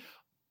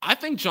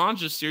think John's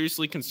just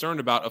seriously concerned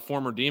about a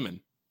former Demon.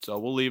 So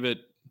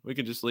we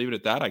can just leave it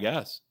at that, I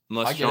guess.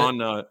 Unless John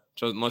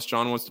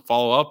wants to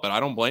follow up, but I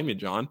don't blame you,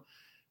 John.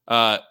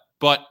 But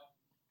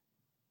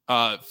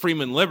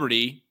Freeman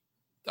Liberty,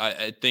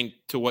 I think,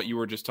 to what you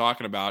were just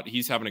talking about,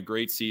 he's having a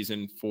great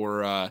season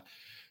for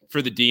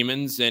the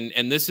Demons,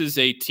 and this is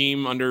a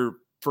team under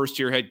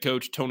first-year head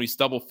coach Tony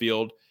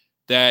Stubblefield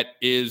that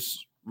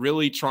is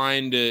really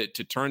trying to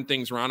turn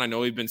things around. I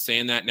know we've been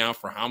saying that now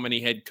for how many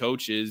head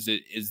coaches.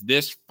 Is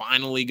this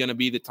finally going to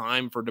be the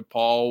time for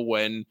DePaul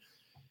when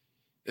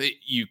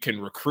you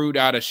can recruit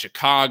out of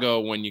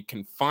Chicago, when you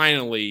can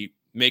finally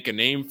make a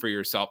name for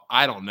yourself?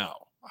 I don't know.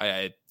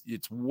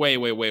 It's way,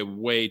 way, way,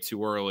 way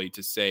too early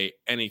to say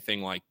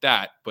anything like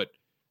that. But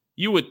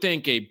you would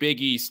think a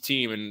Big East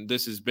team, and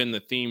this has been the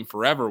theme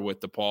forever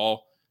with DePaul,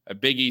 a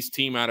Big East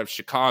team out of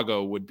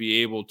Chicago would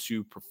be able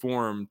to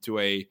perform to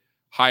a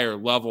higher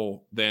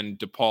level than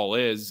DePaul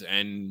is.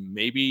 And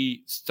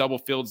maybe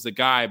Stubblefield's the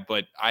guy,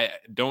 but I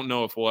don't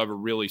know if we'll ever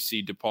really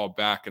see DePaul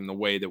back in the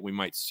way that we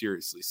might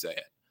seriously say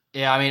it.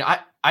 Yeah, I mean,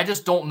 I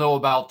just don't know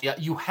about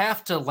you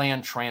have to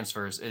land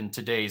transfers in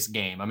today's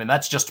game. I mean,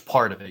 that's just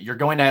part of it. You're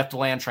going to have to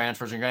land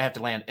transfers. You're going to have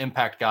to land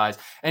impact guys.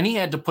 And he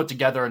had to put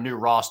together a new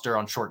roster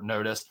on short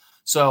notice.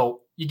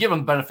 So you give him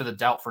the benefit of the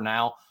doubt for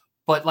now.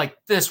 But, like,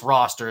 this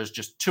roster is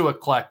just too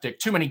eclectic.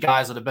 Too many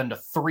guys that have been to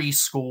 3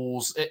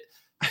 schools.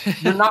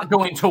 You're not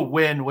going to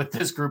win with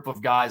this group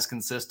of guys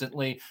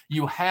consistently.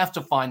 You have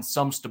to find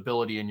some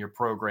stability in your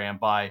program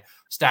by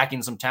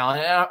stacking some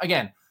talent. And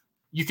again,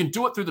 you can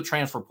do it through the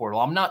transfer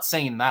portal. I'm not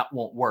saying that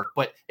won't work,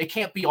 but it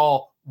can't be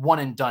all one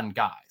and done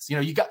guys. You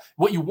know, you got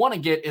what you want to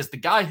get is the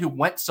guy who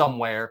went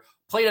somewhere,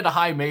 played at a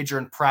high major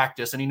in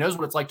practice, and he knows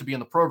what it's like to be in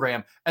the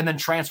program, and then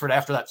transferred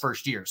after that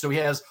first year. So he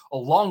has a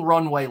long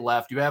runway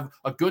left. You have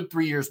a good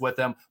 3 years with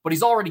him, but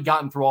he's already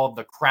gotten through all of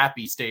the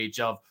crappy stage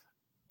of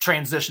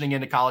transitioning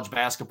into college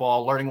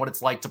basketball, learning what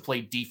it's like to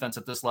play defense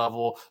at this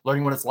level,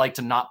 learning what it's like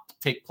to not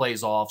take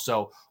plays off.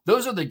 So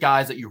those are the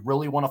guys that you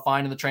really want to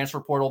find in the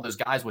transfer portal. Those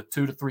guys with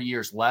 2 to 3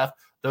 years left,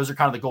 those are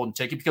kind of the golden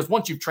ticket, because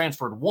once you've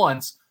transferred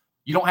once,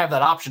 you don't have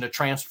that option to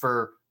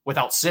transfer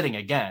without sitting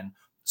again.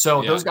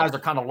 So those guys are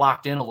kind of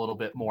locked in a little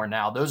bit more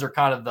now. Those are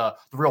kind of the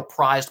real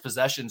prized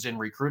possessions in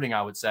recruiting,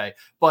 I would say.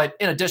 But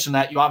in addition to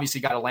that, you obviously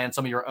got to land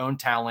some of your own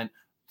talent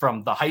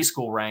from the high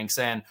school ranks.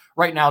 And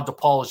right now,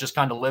 DePaul is just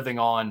kind of living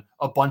on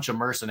a bunch of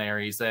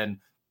mercenaries. And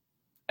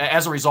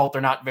as a result,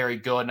 they're not very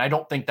good. And I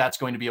don't think that's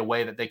going to be a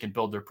way that they can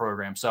build their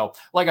program. So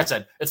like I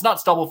said, it's not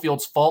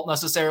Stubblefield's fault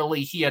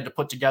necessarily. He had to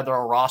put together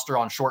a roster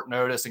on short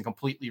notice and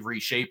completely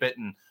reshape it.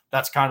 And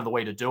that's kind of the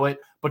way to do it.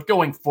 But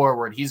going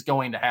forward, he's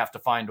going to have to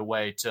find a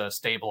way to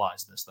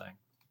stabilize this thing.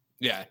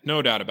 Yeah,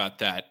 no doubt about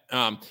that.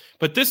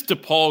 But this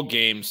DePaul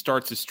game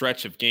starts a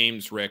stretch of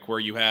games, Rick, where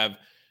you have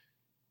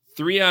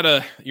 3 out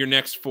of your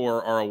next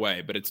 4 are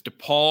away, but it's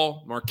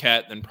DePaul,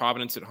 Marquette, then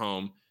Providence at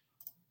home,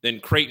 then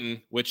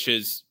Creighton, which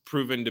has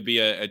proven to be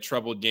a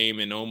troubled game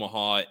in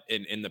Omaha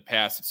in the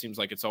past. It seems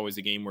like it's always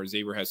a game where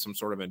Xavier has some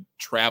sort of a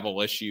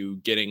travel issue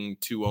getting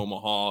to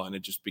Omaha, and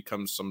it just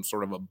becomes some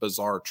sort of a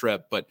bizarre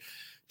trip. But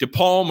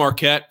DePaul,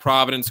 Marquette,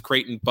 Providence,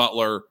 Creighton,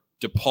 Butler,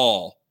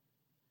 DePaul.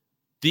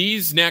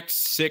 These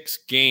next 6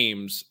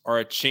 games are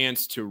a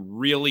chance to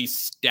really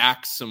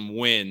stack some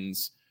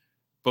wins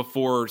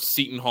before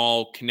Seton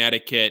Hall,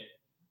 Connecticut,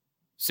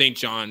 St.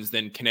 John's,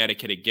 then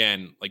Connecticut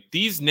again. Like,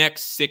 these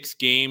next 6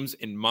 games,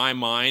 in my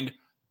mind,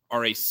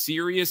 are a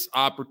serious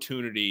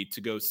opportunity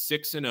to go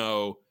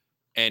 6-0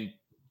 and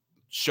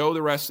show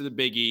the rest of the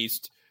Big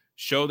East,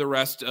 show the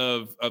rest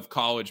of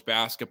college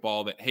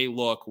basketball that, hey,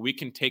 look, we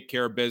can take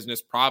care of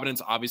business.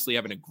 Providence obviously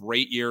having a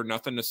great year,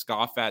 nothing to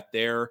scoff at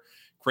there.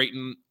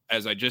 Creighton,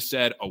 as I just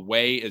said,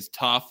 away is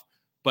tough,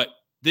 but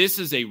this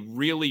is a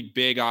really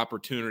big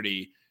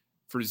opportunity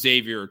for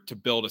Xavier to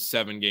build a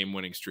 7-game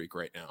winning streak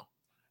right now.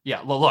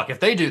 Yeah, well, look,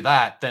 if they do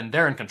that, then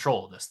they're in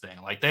control of this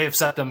thing. Like, they've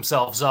set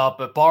themselves up,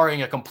 but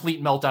barring a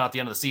complete meltdown at the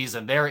end of the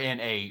season, they're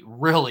in a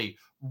really,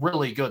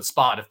 really good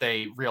spot if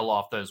they reel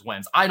off those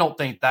wins. I don't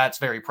think that's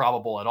very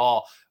probable at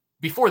all.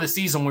 Before the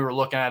season, we were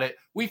looking at it.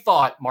 We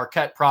thought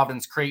Marquette,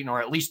 Providence, Creighton, or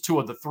at least 2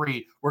 of the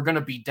 3 were going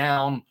to be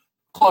down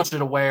closer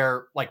to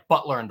where like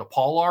Butler and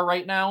DePaul are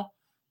right now.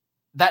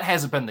 That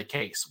hasn't been the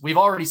case. We've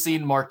already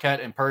seen Marquette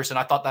in person.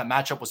 I thought that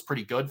matchup was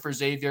pretty good for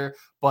Xavier,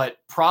 but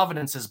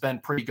Providence has been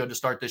pretty good to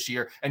start this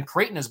year, and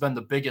Creighton has been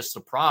the biggest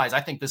surprise. I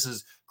think this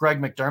is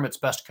Greg McDermott's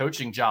best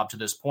coaching job to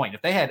this point.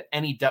 If they had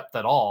any depth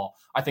at all,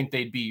 I think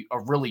they'd be a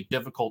really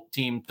difficult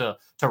team to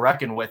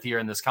reckon with here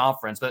in this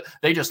conference. But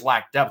they just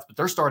lack depth. But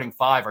their starting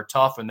 5 are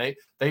tough, and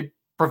they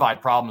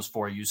provide problems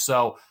for you.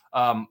 So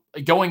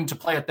going to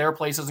play at their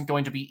place isn't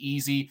going to be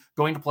easy.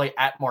 Going to play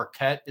at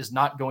Marquette is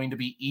not going to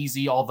be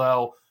easy,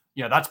 although,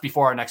 you know, that's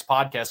before our next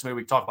podcast. Maybe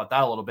we can talk about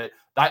that a little bit.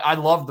 I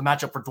love the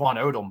matchup for Dwan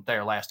Odom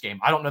there last game.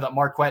 I don't know that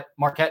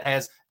Marquette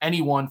has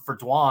anyone for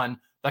Dwan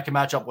that can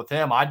match up with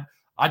him.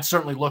 I'd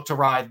certainly look to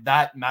ride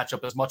that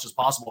matchup as much as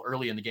possible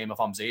early in the game if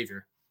I'm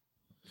Xavier.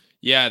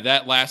 Yeah,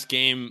 that last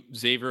game,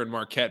 Xavier and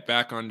Marquette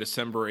back on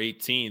December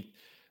 18th.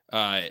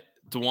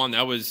 DeJuan,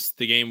 that was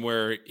the game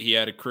where he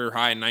had a career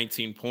high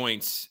 19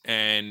 points,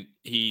 and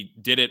he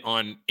did it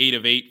on 8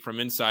 of 8 from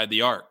inside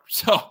the arc.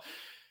 So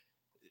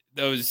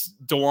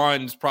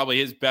DeJuan's probably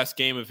his best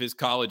game of his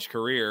college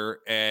career,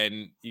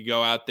 and you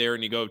go out there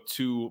and you go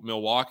to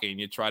Milwaukee and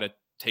you try to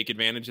take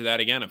advantage of that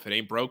again. If it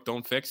ain't broke,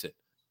 don't fix it.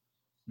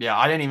 Yeah,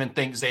 I didn't even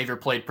think Xavier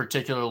played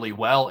particularly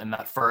well in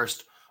that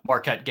first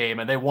Marquette game,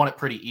 and they won it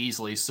pretty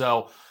easily.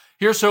 So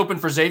here's hoping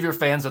for Xavier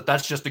fans that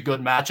that's just a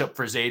good matchup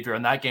for Xavier,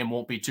 and that game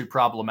won't be too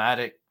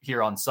problematic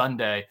here on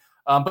Sunday.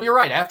 But you're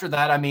right. After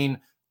that, I mean,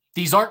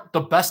 these aren't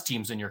the best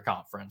teams in your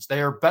conference.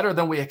 They are better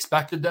than we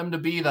expected them to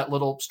be, that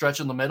little stretch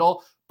in the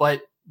middle,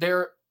 but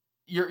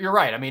you're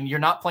right. I mean, you're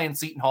not playing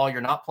Seton Hall,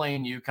 you're not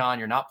playing UConn,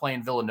 you're not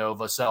playing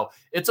Villanova. So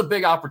it's a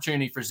big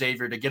opportunity for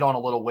Xavier to get on a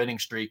little winning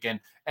streak. And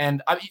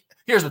I mean,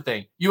 here's the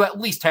thing. You at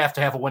least have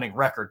to have a winning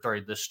record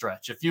during this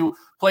stretch. If you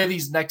play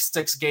these next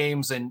 6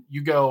 games and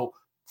you go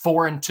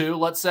 4-2,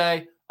 let's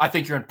say, I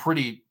think you're in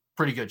pretty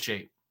good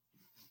shape.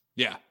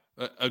 Yeah,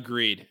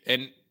 agreed.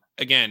 And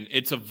again,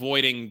 it's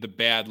avoiding the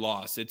bad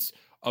loss. It's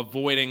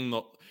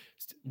avoiding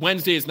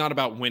Wednesday is not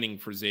about winning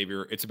for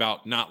Xavier. It's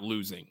about not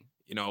losing,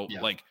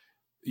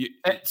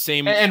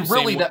 same. And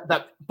really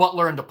that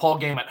Butler and DePaul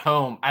game at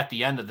home at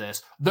the end of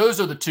this, those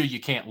are the 2 you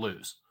can't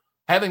lose.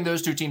 Having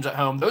those 2 teams at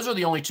home, those are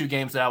the only 2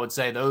 games that I would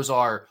say those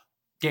are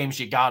games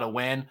you got to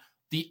win.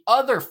 The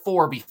other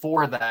 4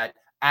 before that,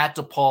 at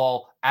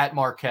DePaul, at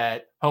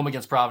Marquette, home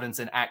against Providence,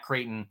 and at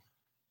Creighton,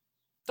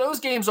 those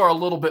games are a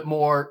little bit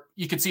more,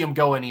 you could see them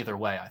going either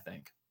way, I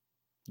think.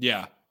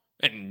 Yeah.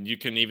 And you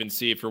can even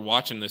see, if you're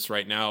watching this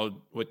right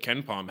now, what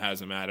KenPom has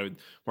them at.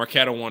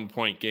 Marquette a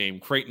 1-point game,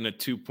 Creighton a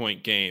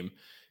 2-point game.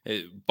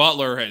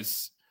 Butler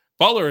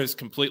has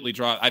completely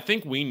dropped. I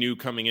think we knew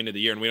coming into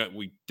the year, and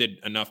we did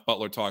enough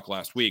Butler talk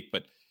last week,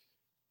 but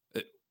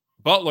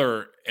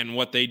Butler and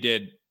what they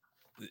did,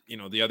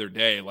 the other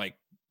day, like,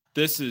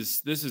 this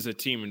is a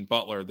team in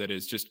Butler that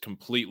is just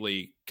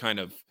completely kind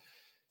of,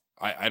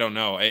 I don't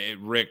know,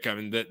 Rick. I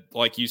mean, that,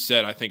 like you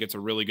said, I think it's a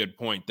really good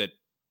point that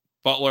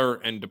Butler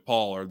and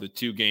DePaul are the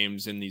 2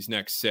 games in these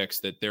next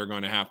 6 that they're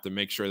going to have to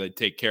make sure they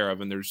take care of.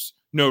 And there's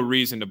no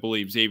reason to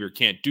believe Xavier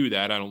can't do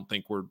that. I don't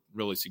think we're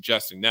really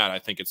suggesting that. I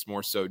think it's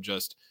more so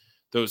just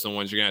those are the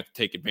ones you're going to have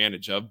to take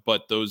advantage of.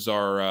 But those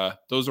are a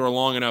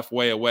long enough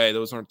way away.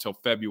 Those aren't until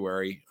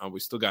February. We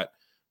still got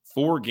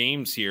 4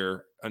 games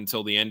here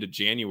until the end of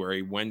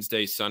January,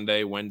 Wednesday,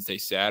 Sunday, Wednesday,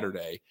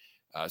 Saturday.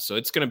 So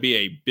it's going to be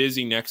a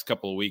busy next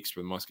couple of weeks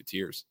for the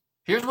Musketeers.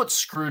 Here's what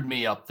screwed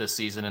me up this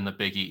season in the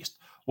Big East.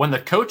 When the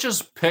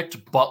coaches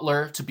picked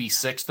Butler to be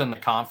 6th in the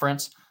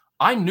conference,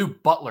 I knew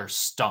Butler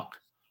stunk.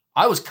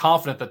 I was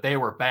confident that they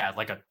were bad,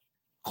 like a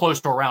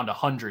close to around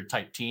 100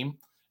 type team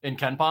in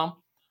KenPom.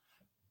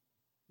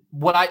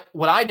 What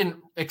I didn't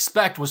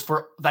expect was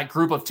for that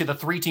group of the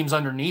 3 teams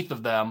underneath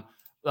of them,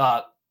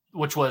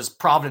 which was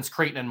Providence,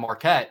 Creighton, and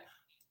Marquette.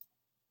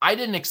 I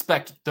didn't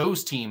expect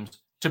those teams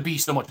to be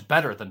so much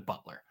better than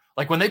Butler.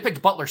 Like when they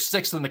picked Butler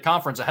 6th in the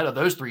conference ahead of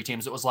those 3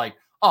 teams, it was like,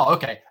 oh,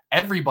 okay,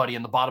 everybody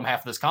in the bottom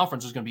half of this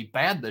conference is going to be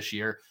bad this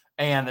year,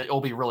 and it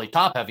will be really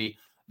top heavy.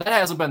 That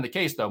hasn't been the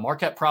case, though.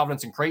 Marquette,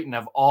 Providence, and Creighton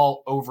have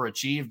all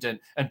overachieved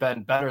and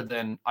been better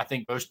than I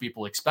think most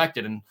people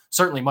expected, and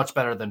certainly much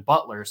better than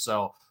Butler.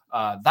 So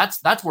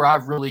that's where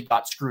I've really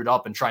got screwed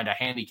up in trying to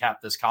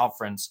handicap this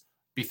conference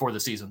before the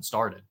season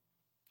started.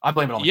 I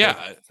blame it on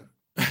the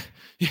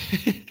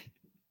coaches.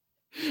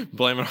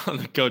 Blame it on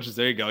the coaches.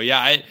 There you go.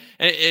 Yeah,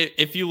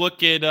 if you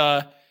look at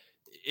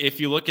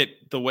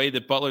the way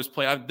that Butler's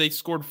play, they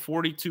scored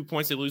 42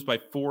 points. They lose by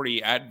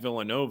 40 at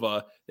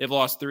Villanova. They've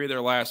lost 3 of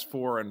their last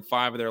 4 and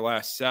 5 of their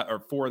last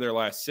 4 of their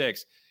last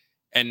 6,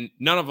 and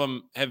none of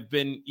them have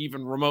been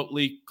even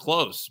remotely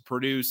close.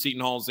 Purdue,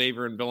 Seton Hall,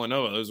 Xavier, and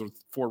Villanova. Those are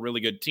 4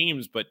 really good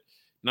teams, but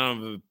none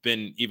of them have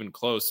been even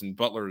close. And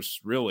Butler's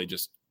really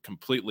just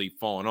completely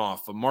fallen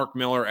off. Mark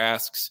Miller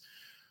asks,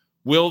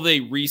 will they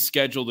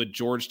reschedule the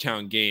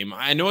Georgetown game?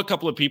 I know a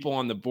couple of people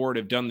on the board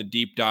have done the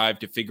deep dive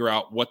to figure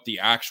out what the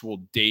actual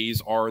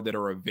days are that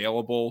are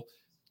available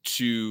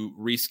to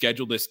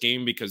reschedule this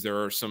game, because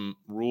there are some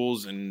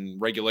rules and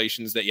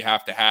regulations that you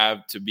have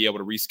to be able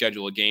to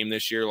reschedule a game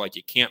this year. Like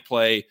you can't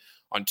play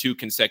on 2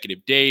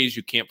 consecutive days.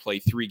 You can't play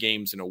 3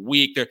 games in a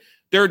week.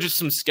 There are just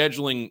some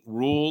scheduling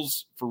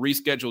rules for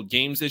rescheduled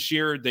games this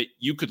year that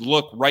you could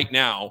look right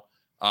now.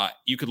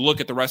 You could look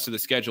at the rest of the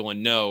schedule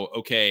and know,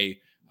 okay,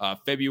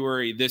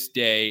 February this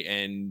day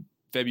and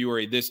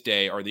February this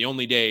day are the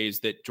only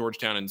days that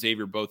Georgetown and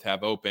Xavier both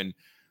have open.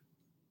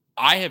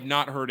 I have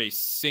not heard a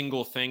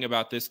single thing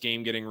about this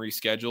game getting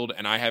rescheduled,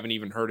 and I haven't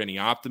even heard any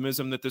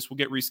optimism that this will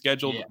get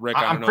rescheduled. Yeah. Rick,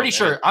 I'm pretty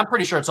sure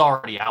it's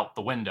already out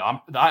the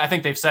window. I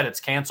think they've said it's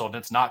canceled and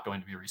it's not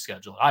going to be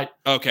rescheduled. I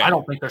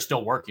don't think they're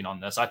still working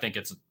on this. I think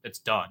it's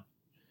done.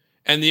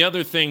 And the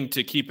other thing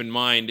to keep in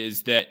mind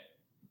is that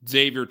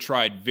Xavier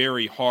tried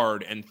very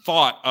hard and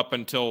thought up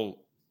until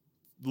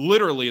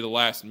literally the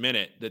last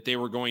minute that they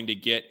were going to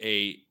get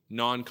a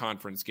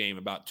non-conference game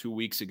about 2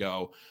 weeks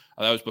ago.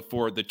 That was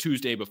before the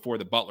Tuesday before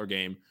the Butler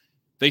game.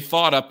 They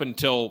thought up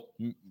until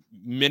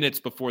minutes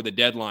before the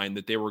deadline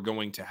that they were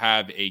going to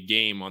have a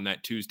game on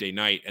that Tuesday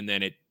night, and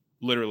then it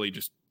literally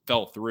just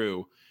fell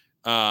through.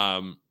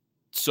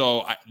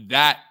 So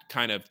that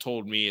kind of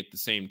told me at the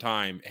same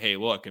time, hey,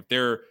 look, if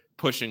they're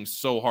pushing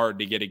so hard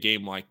to get a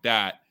game like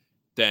that,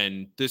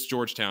 then this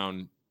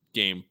Georgetown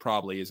game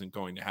probably isn't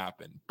going to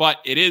happen. But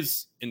it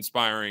is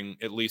inspiring,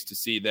 at least, to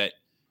see that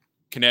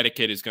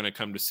Connecticut is going to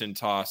come to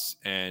Cintas,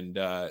 and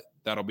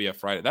that'll be a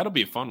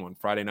fun one.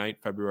 Friday night,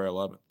 February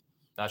 11th.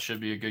 That should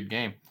be a good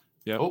game.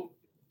 Yeah.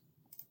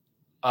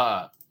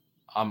 Oh,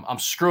 I'm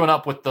screwing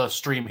up with the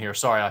stream here.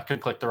 Sorry, I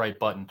couldn't click the right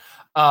button.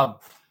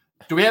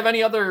 Do we have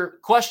any other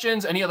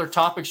questions? Any other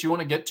topics you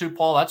want to get to,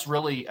 Paul? That's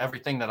really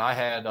everything that I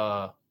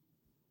had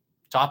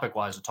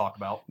topic-wise to talk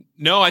about.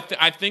 No,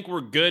 I think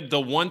we're good. The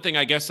one thing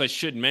I guess I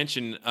should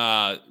mention,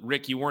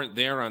 Rick, you weren't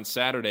there on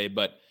Saturday,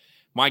 but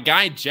my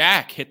guy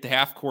Jack hit the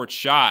half-court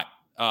shot.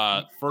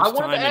 I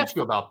wanted to ask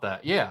you about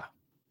that. Yeah.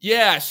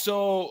 Yeah.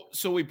 So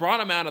we brought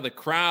him out of the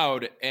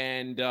crowd,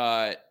 and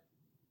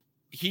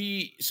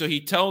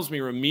he tells me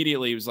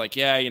immediately, he was like,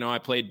 yeah, I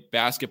played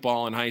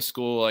basketball in high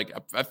school. Like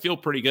I feel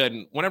pretty good.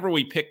 And whenever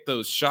we pick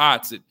those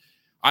shots,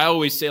 I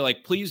always say,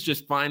 like, please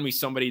just find me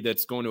somebody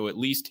that's going to at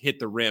least hit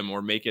the rim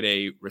or make it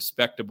a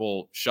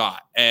respectable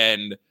shot.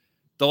 And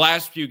the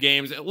last few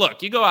games,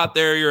 look, you go out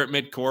there, you're at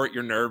midcourt,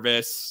 you're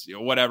nervous,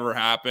 whatever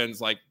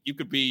happens. Like you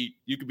could be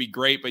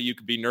great, but you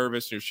could be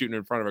nervous. And you're shooting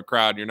in front of a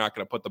crowd and you're not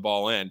going to put the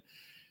ball in.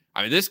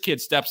 I mean, this kid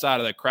steps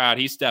out of the crowd.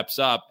 He steps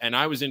up, and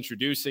I was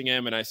introducing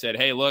him, and I said,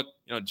 hey, look,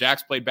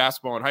 Jack's played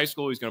basketball in high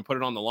school. He's going to put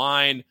it on the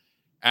line.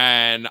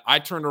 And I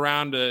turned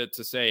around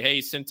to say, hey,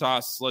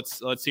 Cintas,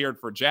 let's hear it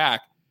for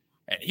Jack.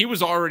 And he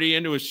was already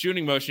into his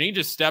shooting motion. He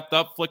just stepped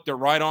up, flicked it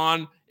right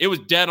on. It was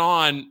dead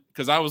on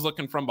because I was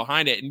looking from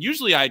behind it. And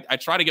usually I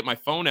try to get my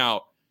phone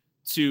out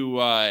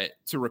to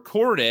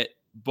record it,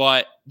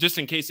 but just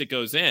in case it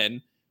goes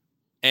in.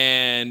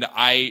 And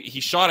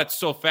he shot it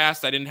so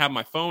fast I didn't have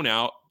my phone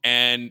out.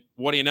 And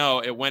what do you know?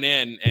 It went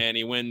in, and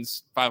he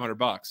wins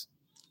 $500.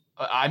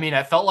 I mean,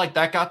 I felt like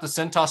that got the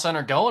Cintas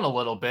Center going a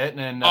little bit,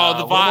 and the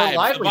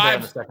vibes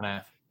in the second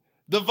half.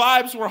 The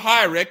vibes were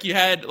high, Rick. You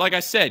had, like I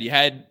said,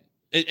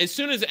 as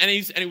soon as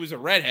he was a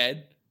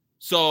redhead,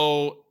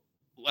 so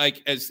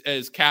like as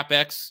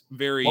CapX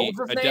very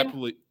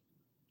adeptly,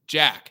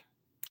 Jack.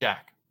 All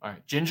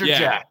right, Ginger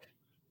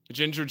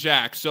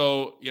Jack.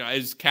 So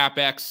as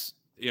CapX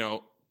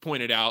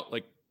pointed out,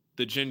 like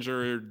the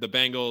Ginger, the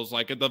Bengals,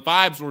 like the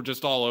vibes were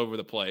just all over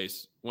the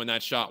place when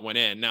that shot went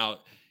in. Now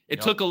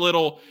it took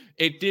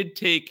it did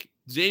take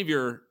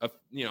Xavier,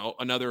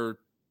 another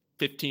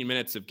 15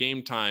 minutes of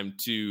game time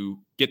to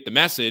get the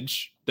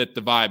message that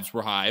the vibes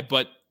were high,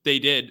 but they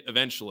did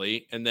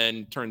eventually, and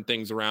then turned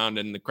things around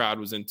and the crowd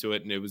was into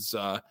it. And it was,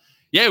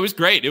 it was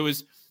great. It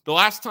was the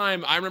last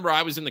time I remember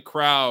I was in the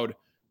crowd.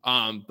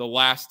 The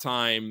last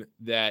time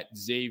that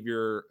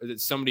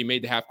somebody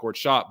made the half court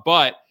shot,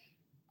 but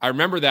I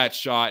remember that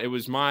shot. It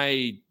was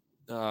I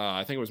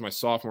think it was my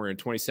sophomore year in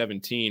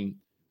 2017.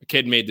 A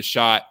kid made the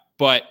shot,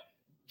 but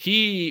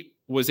he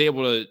was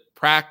able to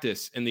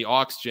practice in the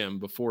Aux gym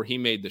before he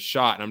made the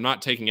shot. And I'm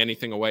not taking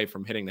anything away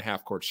from hitting the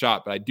half court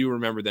shot, but I do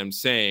remember them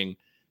saying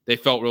they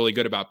felt really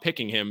good about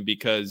picking him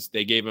because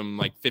they gave him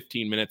like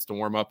 15 minutes to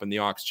warm up in the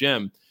Aux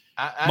gym.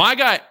 My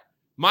guy,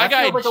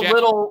 feels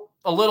like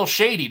a little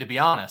shady, to be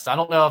honest. I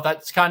don't know if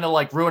that's kind of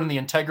like ruining the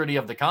integrity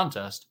of the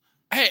contest.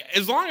 Hey,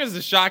 as long as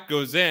the shot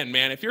goes in,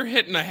 man, if you're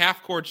hitting a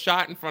half court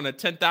shot in front of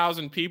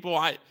 10,000 people,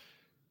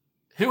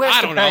 Who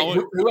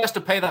has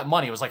to pay that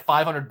money? It was like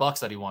 $500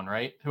 that he won,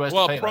 right? Who has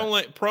to pay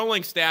that?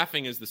 ProLink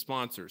Staffing is the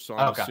sponsor, so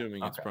I'm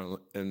assuming it's ProLink,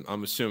 and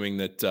I'm assuming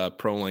that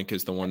ProLink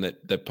is the one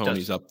that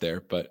ponies up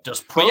there. But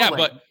does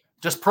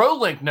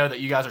ProLink know that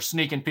you guys are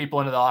sneaking people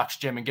into the Aux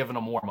gym and giving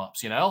them warm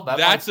ups?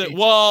 That's it.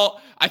 Well,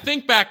 I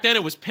think back then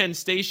it was Penn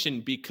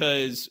Station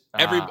because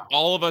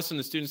all of us in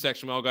the student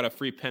section we all got a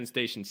free Penn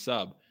Station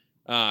sub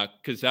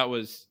because that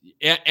was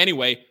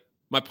anyway.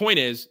 My point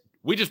is,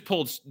 we just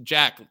pulled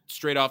Jack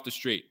straight off the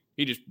street.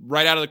 He just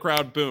right out of the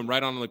crowd, boom,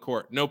 right onto the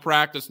court. No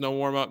practice, no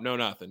warm-up, no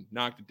nothing.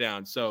 Knocked it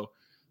down. So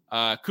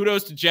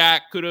kudos to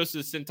Jack. Kudos to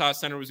the Cintas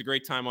Center. It was a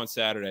great time on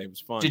Saturday. It was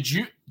fun. Did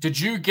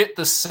you get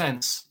the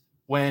sense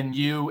when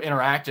you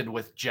interacted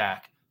with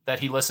Jack that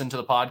he listened to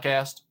the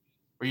podcast?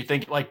 Or do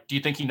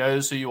you think he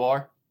knows who you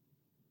are?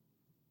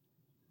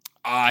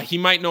 He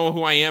might know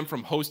who I am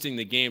from hosting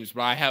the games,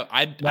 but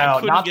I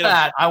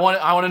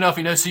want to know if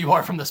he knows who you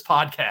are from this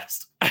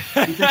podcast.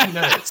 Do you think he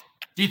knows?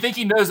 Do you think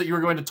he knows that you were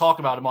going to talk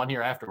about him on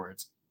here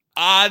afterwards?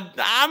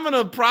 I'm going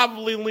to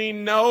probably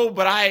lean no,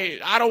 but I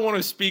don't want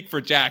to speak for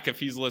Jack if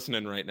he's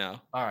listening right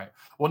now. All right.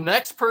 Well,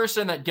 next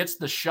person that gets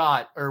the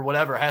shot or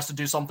whatever has to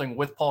do something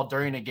with Paul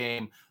during a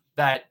game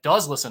that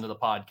does listen to the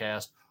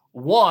podcast.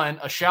 One,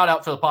 a shout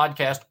out for the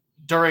podcast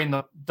during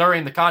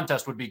the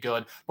contest would be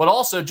good, but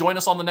also join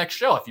us on the next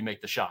show if you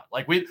make the shot.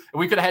 Like we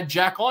could have had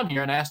Jack on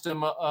here and asked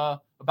him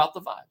about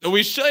the vibes.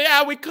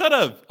 We could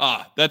have.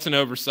 That's an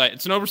oversight.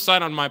 It's an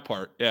oversight on my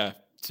part. Yeah.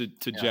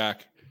 To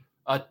Jack.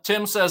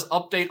 Tim says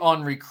update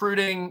on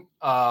recruiting.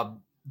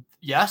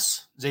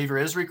 Yes, Xavier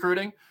is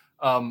recruiting.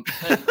 I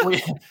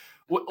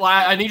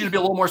need you to be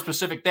a little more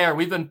specific there.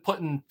 We've been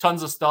putting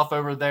tons of stuff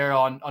over there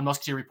on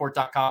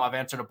musketeerreport.com. I've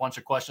answered a bunch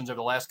of questions over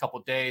the last couple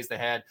of days. They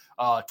had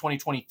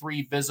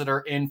 2023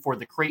 visitor in for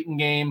the Creighton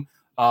game.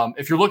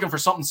 If you're looking for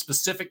something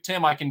specific,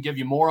 Tim, I can give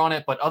you more on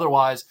it. But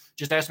otherwise,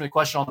 just ask me a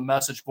question on the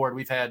message board.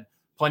 We've had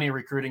plenty of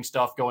recruiting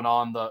stuff going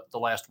on the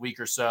last week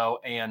or so.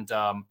 And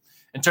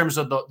in terms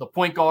of the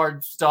point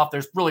guard stuff,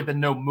 there's really been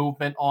no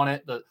movement on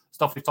it. The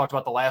stuff we've talked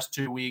about the last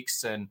 2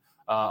 weeks and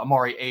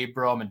Amari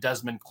Abram and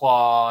Desmond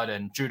Claude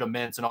and Judah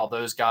Mintz and all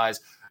those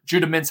guys.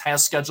 Judah Mintz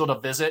has scheduled a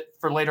visit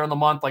for later in the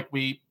month, like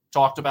we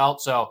talked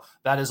about. So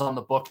that is on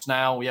the books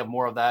now. We have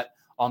more of that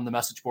on the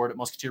message board at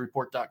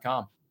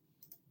musketeerreport.com.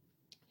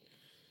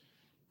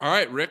 All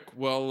right, Rick.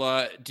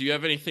 Well, do you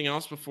have anything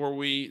else before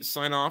we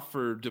sign off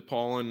for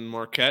DePaul and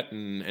Marquette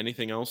and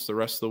anything else the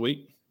rest of the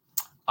week?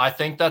 I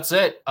think that's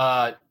it.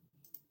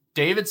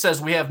 David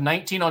says we have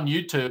 19 on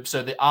YouTube,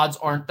 so the odds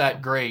aren't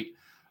that great.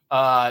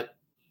 I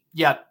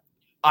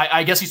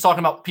guess he's talking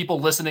about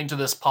people listening to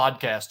this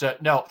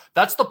podcast. No,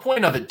 that's the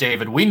point of it,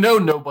 David. We know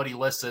nobody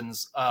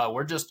listens.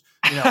 We're just,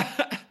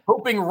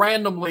 hoping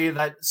randomly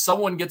that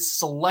someone gets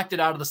selected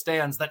out of the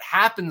stands that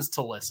happens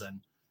to listen,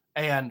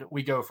 and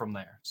we go from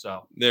there.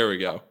 So there we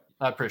go.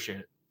 I appreciate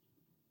it.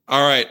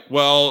 All right.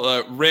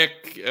 Well,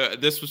 Rick,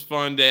 this was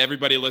fun to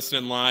everybody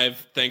listening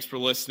live. Thanks for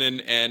listening.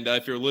 And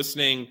if you're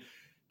listening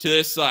to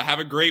this, have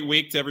a great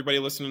week to everybody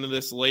listening to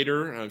this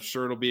later. I'm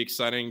sure it'll be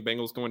exciting.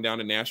 Bengals going down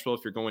to Nashville.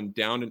 If you're going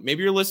down, and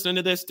maybe you're listening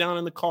to this down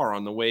in the car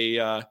on the way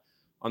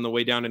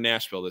down to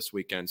Nashville this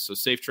weekend. So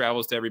safe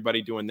travels to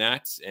everybody doing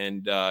that,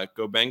 and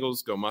go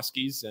Bengals, go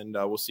Muskies, and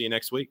we'll see you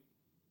next week.